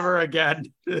championship ever again.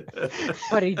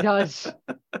 But he does.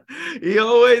 He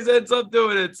always ends up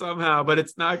doing it somehow, but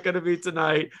it's not going to be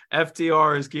tonight.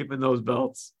 FTR is keeping those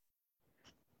belts.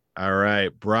 All right,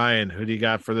 Brian, who do you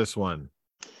got for this one?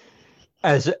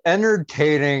 As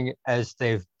entertaining as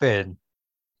they've been,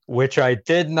 which I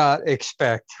did not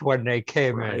expect when they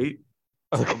came in. Tell me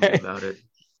Okay. about it.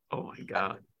 Oh my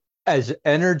God. As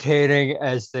entertaining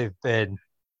as they've been,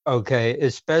 okay,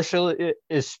 especially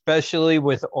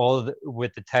with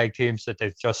with the tag teams that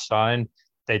they've just signed.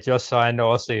 They just signed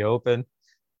Aussie Open.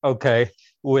 Okay,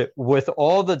 with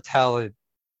all the talent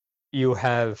you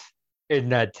have in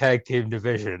that tag team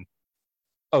division,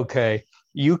 okay,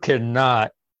 you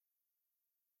cannot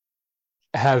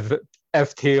have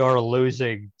FTR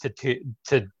losing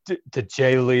to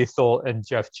Jay Lethal and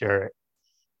Jeff Jarrett.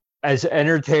 As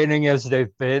entertaining as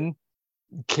they've been,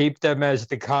 keep them as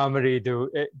the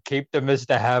keep them as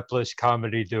the hapless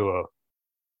comedy duo.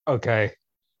 Okay,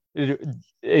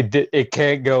 it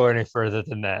can't go any further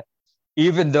than that.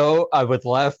 Even though I would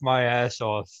laugh my ass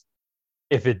off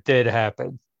if it did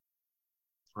happen.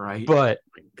 Right. But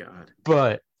oh my God.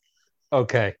 But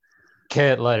okay,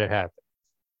 can't let it happen.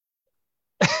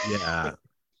 Yeah.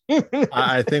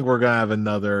 I think we're going to have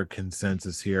another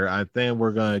consensus here. I think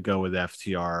we're going to go with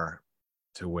FTR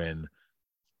to win.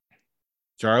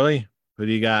 Charlie, who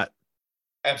do you got?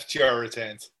 FTR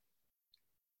retains.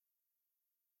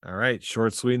 All right,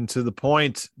 short, sweet, and to the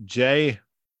point. Jay,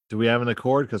 do we have an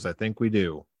accord? Because I think we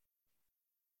do.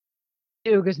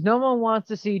 Because no one wants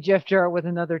to see Jeff Jarrett with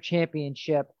another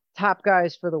championship. Top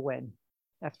guys for the win.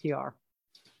 FTR.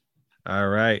 All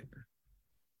right.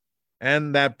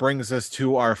 And that brings us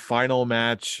to our final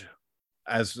match.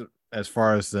 As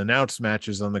far as the announced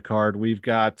matches on the card, we've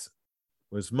got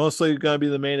was mostly going to be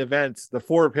the main event. The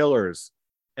Four Pillars,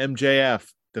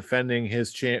 MJF defending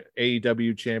his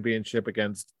AEW championship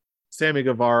against Sammy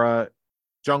Guevara,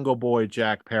 Jungle Boy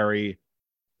Jack Perry,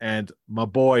 and my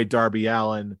boy Darby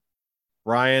Allin.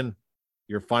 Brian,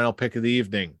 your final pick of the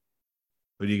evening.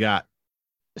 Who do you got?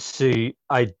 See,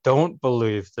 I don't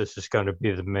believe this is going to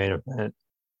be the main event.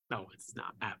 No, it's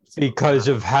not. Absolutely Because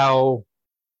not. of how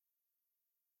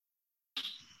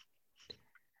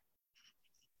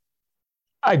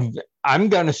I'm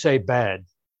going to say bad.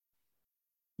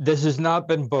 This has not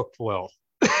been booked well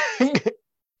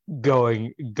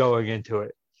going into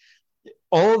it.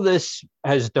 All this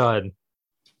has done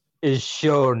is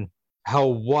shown how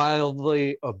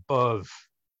wildly above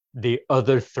the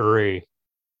other three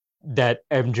that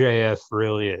MJF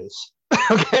really is.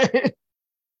 Okay.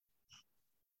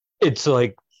 It's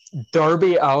like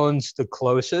Darby Allin's the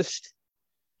closest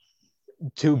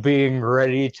to being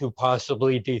ready to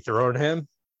possibly dethrone him.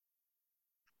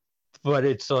 But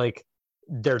it's like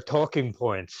their talking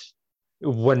points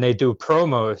when they do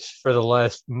promos for the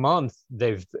last month,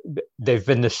 they've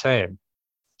been the same.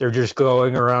 They're just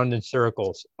going around in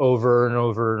circles over and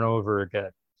over and over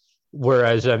again.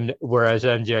 Whereas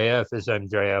MJF is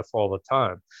MJF all the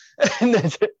time.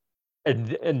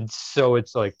 and so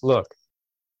it's like, look,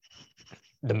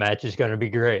 the match is going to be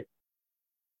great.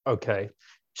 Okay,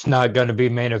 it's not going to be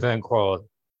main event quality.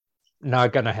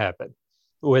 Not going to happen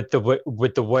with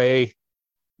the way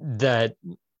that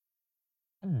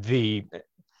the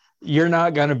you're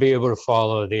not going to be able to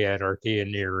follow the anarchy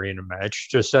in the arena match.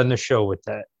 Just end the show with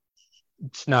that.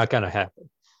 It's not going to happen.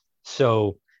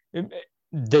 So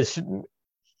this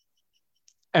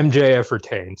MJF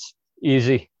retains.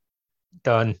 Easy.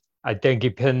 Done. I think he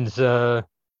pins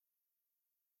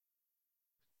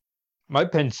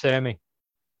might pin Sammy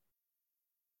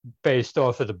based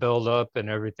off of the build up and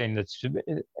everything that's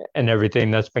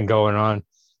been going on.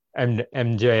 And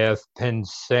MJF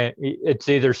pins Sam. It's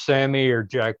either Sammy or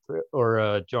Jack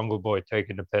or Jungle Boy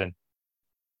taking the pin.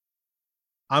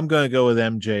 I'm going to go with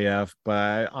MJF, but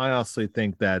I honestly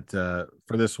think that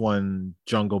for this one,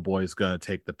 Jungle Boy is going to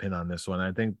take the pin on this one.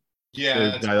 I think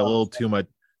they've got a little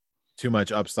too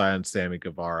much upside on Sammy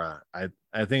Guevara.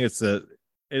 I think it's a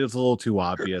little too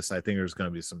obvious. I think there's going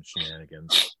to be some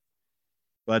shenanigans.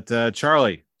 But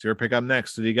Charlie, it's your pick up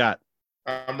next. What do you got?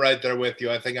 I'm right there with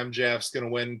you. I think MJF's going to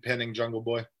win, pinning Jungle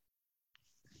Boy.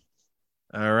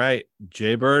 All right,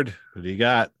 Jay Bird, who do you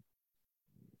got?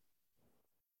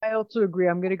 I also agree.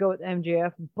 I'm going to go with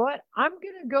MJF, but I'm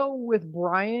going to go with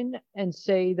Brian and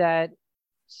say that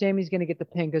Sammy's going to get the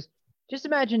pin, because just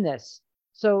imagine this.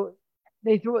 So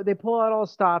they pull out all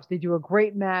stops. They do a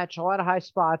great match, a lot of high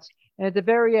spots. And at the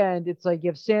very end, it's like you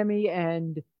have Sammy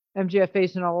and MJF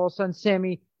facing all of a sudden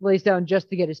Sammy lays down just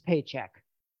to get his paycheck.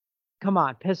 Come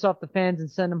on, piss off the fans and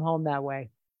send them home that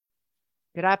way.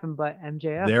 Could happen, but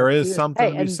MJF. There is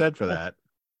something to be said for that.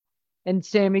 And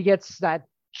Sammy gets that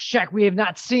check we have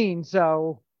not seen,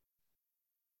 so.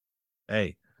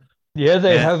 Hey. Yeah,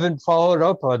 they haven't followed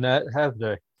up on that, have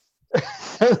they?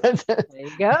 There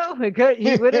you go. He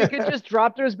could just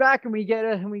drop to his back and we get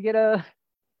a.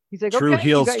 He's like, true okay,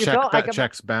 heels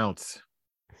checks bounce.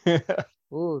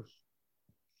 Ooh.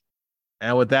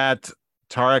 And with that,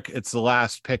 Tarek, it's the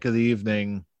last pick of the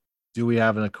evening. Do we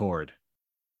have an accord?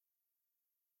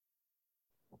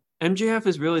 MJF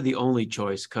is really the only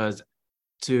choice, because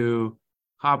to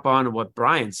hop on what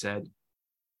Brian said,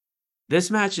 this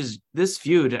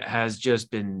feud has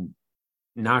just been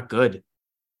not good.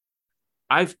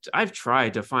 I've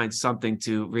tried to find something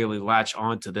to really latch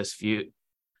onto this feud,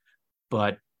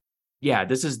 but yeah,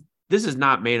 this is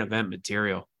not main event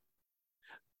material.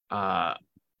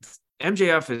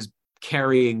 MJF is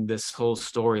carrying this whole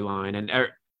storyline, and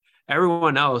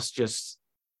everyone else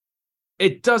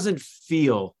it doesn't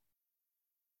feel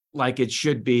like it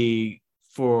should be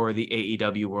for the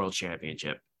AEW World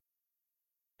Championship.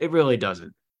 It really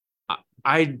doesn't.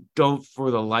 I don't,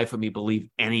 for the life of me, believe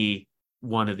any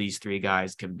one of these three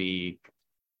guys can be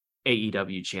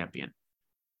AEW champion.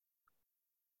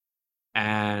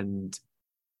 And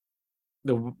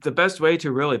the best way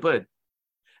to really put it,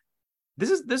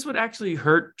 this would actually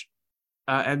hurt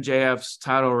MJF's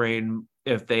title reign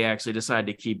if they actually decide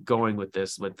to keep going with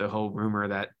this, with the whole rumor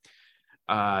that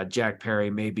Jack Perry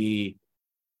may be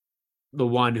the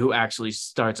one who actually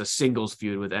starts a singles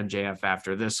feud with MJF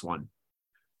after this one.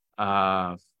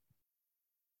 But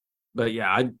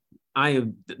yeah,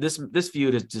 this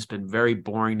feud has just been very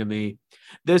boring to me.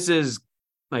 This is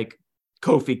like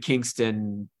Kofi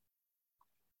Kingston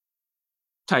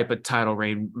type of title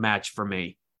reign match for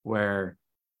me, where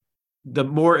the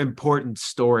more important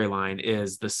storyline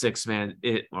is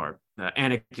the or the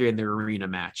Anarchy in the Arena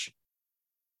match.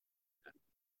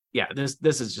 Yeah,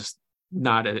 this is just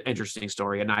not an interesting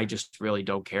story, and I just really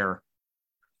don't care.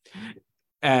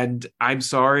 And I'm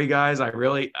sorry, guys. I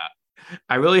really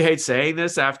hate saying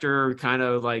this after kind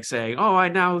of like saying, "Oh, I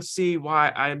now see why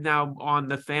I'm now on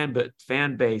the fan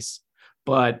base,"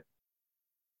 but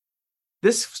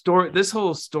this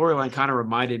whole storyline kind of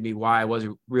reminded me why I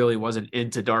wasn't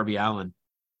into Darby Allin.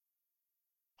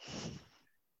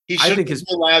 He shouldn't be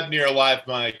allowed near a live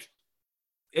mic.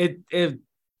 It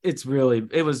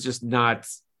was just not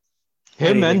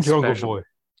him and Jungle Boy.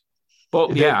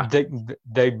 But yeah,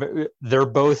 they're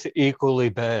both equally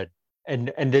bad, and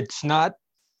it's not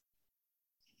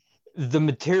the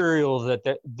material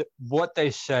that what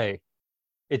they say.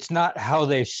 It's not how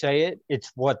they say it;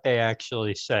 it's what they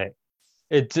actually say.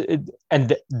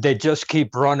 And they just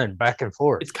keep running back and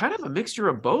forth. It's kind of a mixture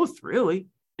of both, really.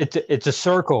 It's a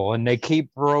circle, and they keep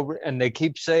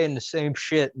saying the same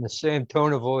shit in the same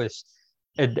tone of voice,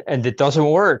 and it doesn't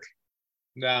work.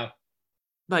 No.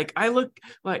 Like I look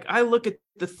at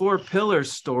the Four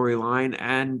Pillars storyline,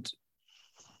 and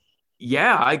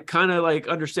yeah, I kind of like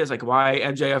understand like why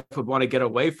MJF would want to get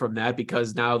away from that,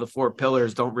 because now the Four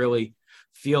Pillars don't really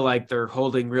feel like they're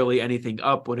holding really anything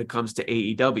up when it comes to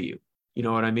AEW. You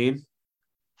know what I mean?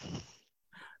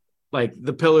 like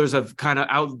the pillars have kind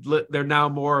of they're now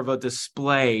more of a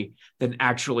display than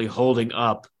actually holding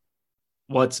up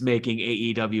what's making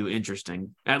AEW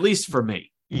interesting, at least for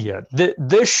me. Yeah,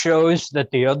 this shows that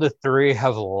the other three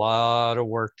have a lot of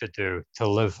work to do to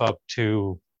live up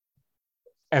to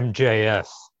MJF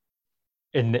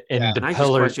in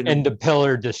the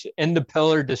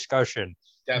pillar discussion.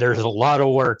 Definitely. There's a lot of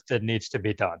work that needs to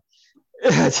be done.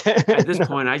 At this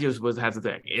point, I just would have to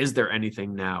think: is there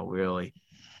anything now really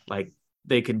like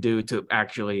they can do to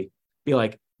actually be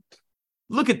like,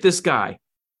 look at this guy?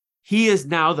 He is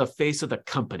now the face of the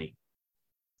company.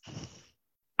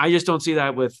 I just don't see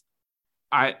that with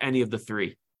any of the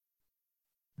three.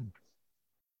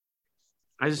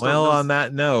 On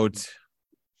that note,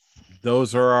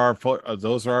 those are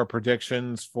our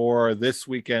predictions for this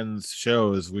weekend's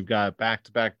shows. We've got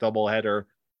back-to-back doubleheader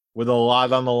with a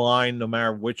lot on the line, no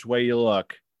matter which way you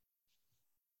look.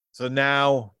 So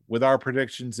now, with our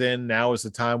predictions in, now is the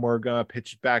time we're going to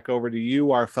pitch it back over to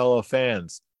you, our fellow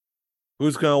fans.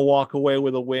 Who's going to walk away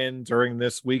with a win during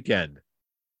this weekend?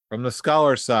 From the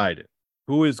Scholar side,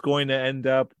 who is going to end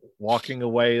up walking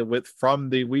away from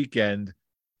the weekend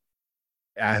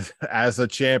as a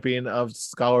champion of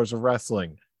Scholars of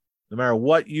Wrestling? No matter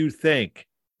what you think,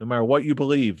 no matter what you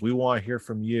believe, we want to hear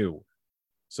from you.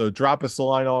 So drop us a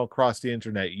line all across the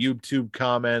internet, YouTube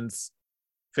comments,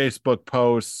 Facebook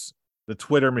posts, the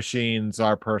Twitter machines,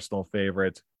 our personal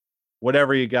favorite.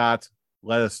 Whatever you got,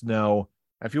 let us know.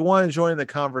 If you want to join the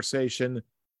conversation,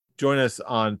 join us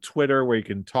on Twitter, where you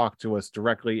can talk to us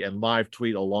directly and live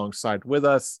tweet alongside with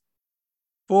us.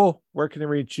 Fool, where can I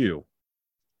reach you?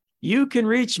 You can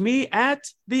reach me at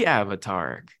the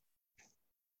Avatar.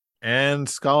 And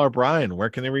Scholar Brian,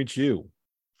 where can they reach you?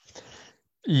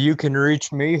 You can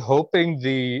reach me hoping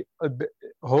the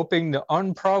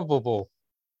improbable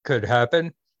could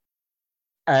happen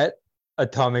at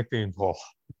Atomic Beanpole.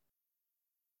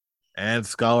 And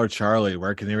Scholar Charlie,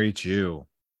 where can they reach you?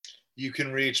 You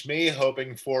can reach me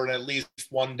hoping for an at least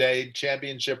one-day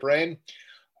championship reign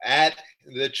at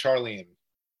the Charlene.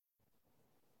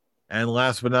 And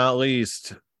last but not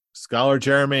least, Scholar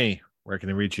Jeremy, where can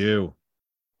they reach you?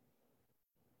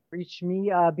 Reach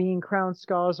me being crowned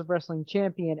Scholars of Wrestling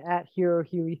champion at Hero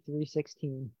Huey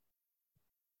 316.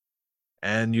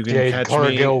 And you can Jade catch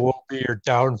Cargill me. will be your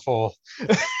downfall.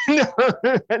 You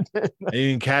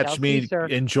can catch me sir.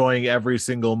 enjoying every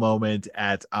single moment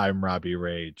at I'm Robbie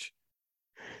Rage.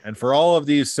 And for all of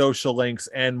these social links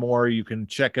and more, you can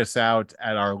check us out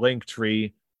at our link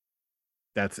tree.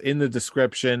 That's in the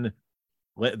description.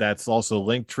 That's also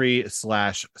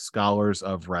Linktree/Scholars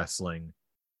of Wrestling.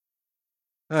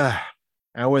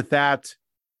 And with that,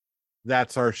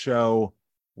 that's our show.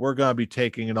 We're going to be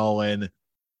taking it all in.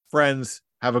 Friends,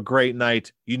 have a great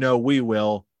night. You know we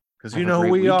will, because you know who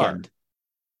we are.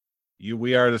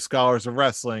 We are the Scholars of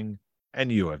Wrestling,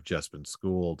 and you have just been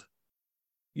schooled.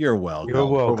 You're welcome. You're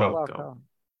welcome. You're welcome.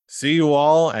 See you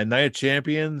all at Night of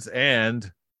Champions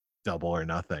and Double or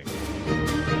Nothing.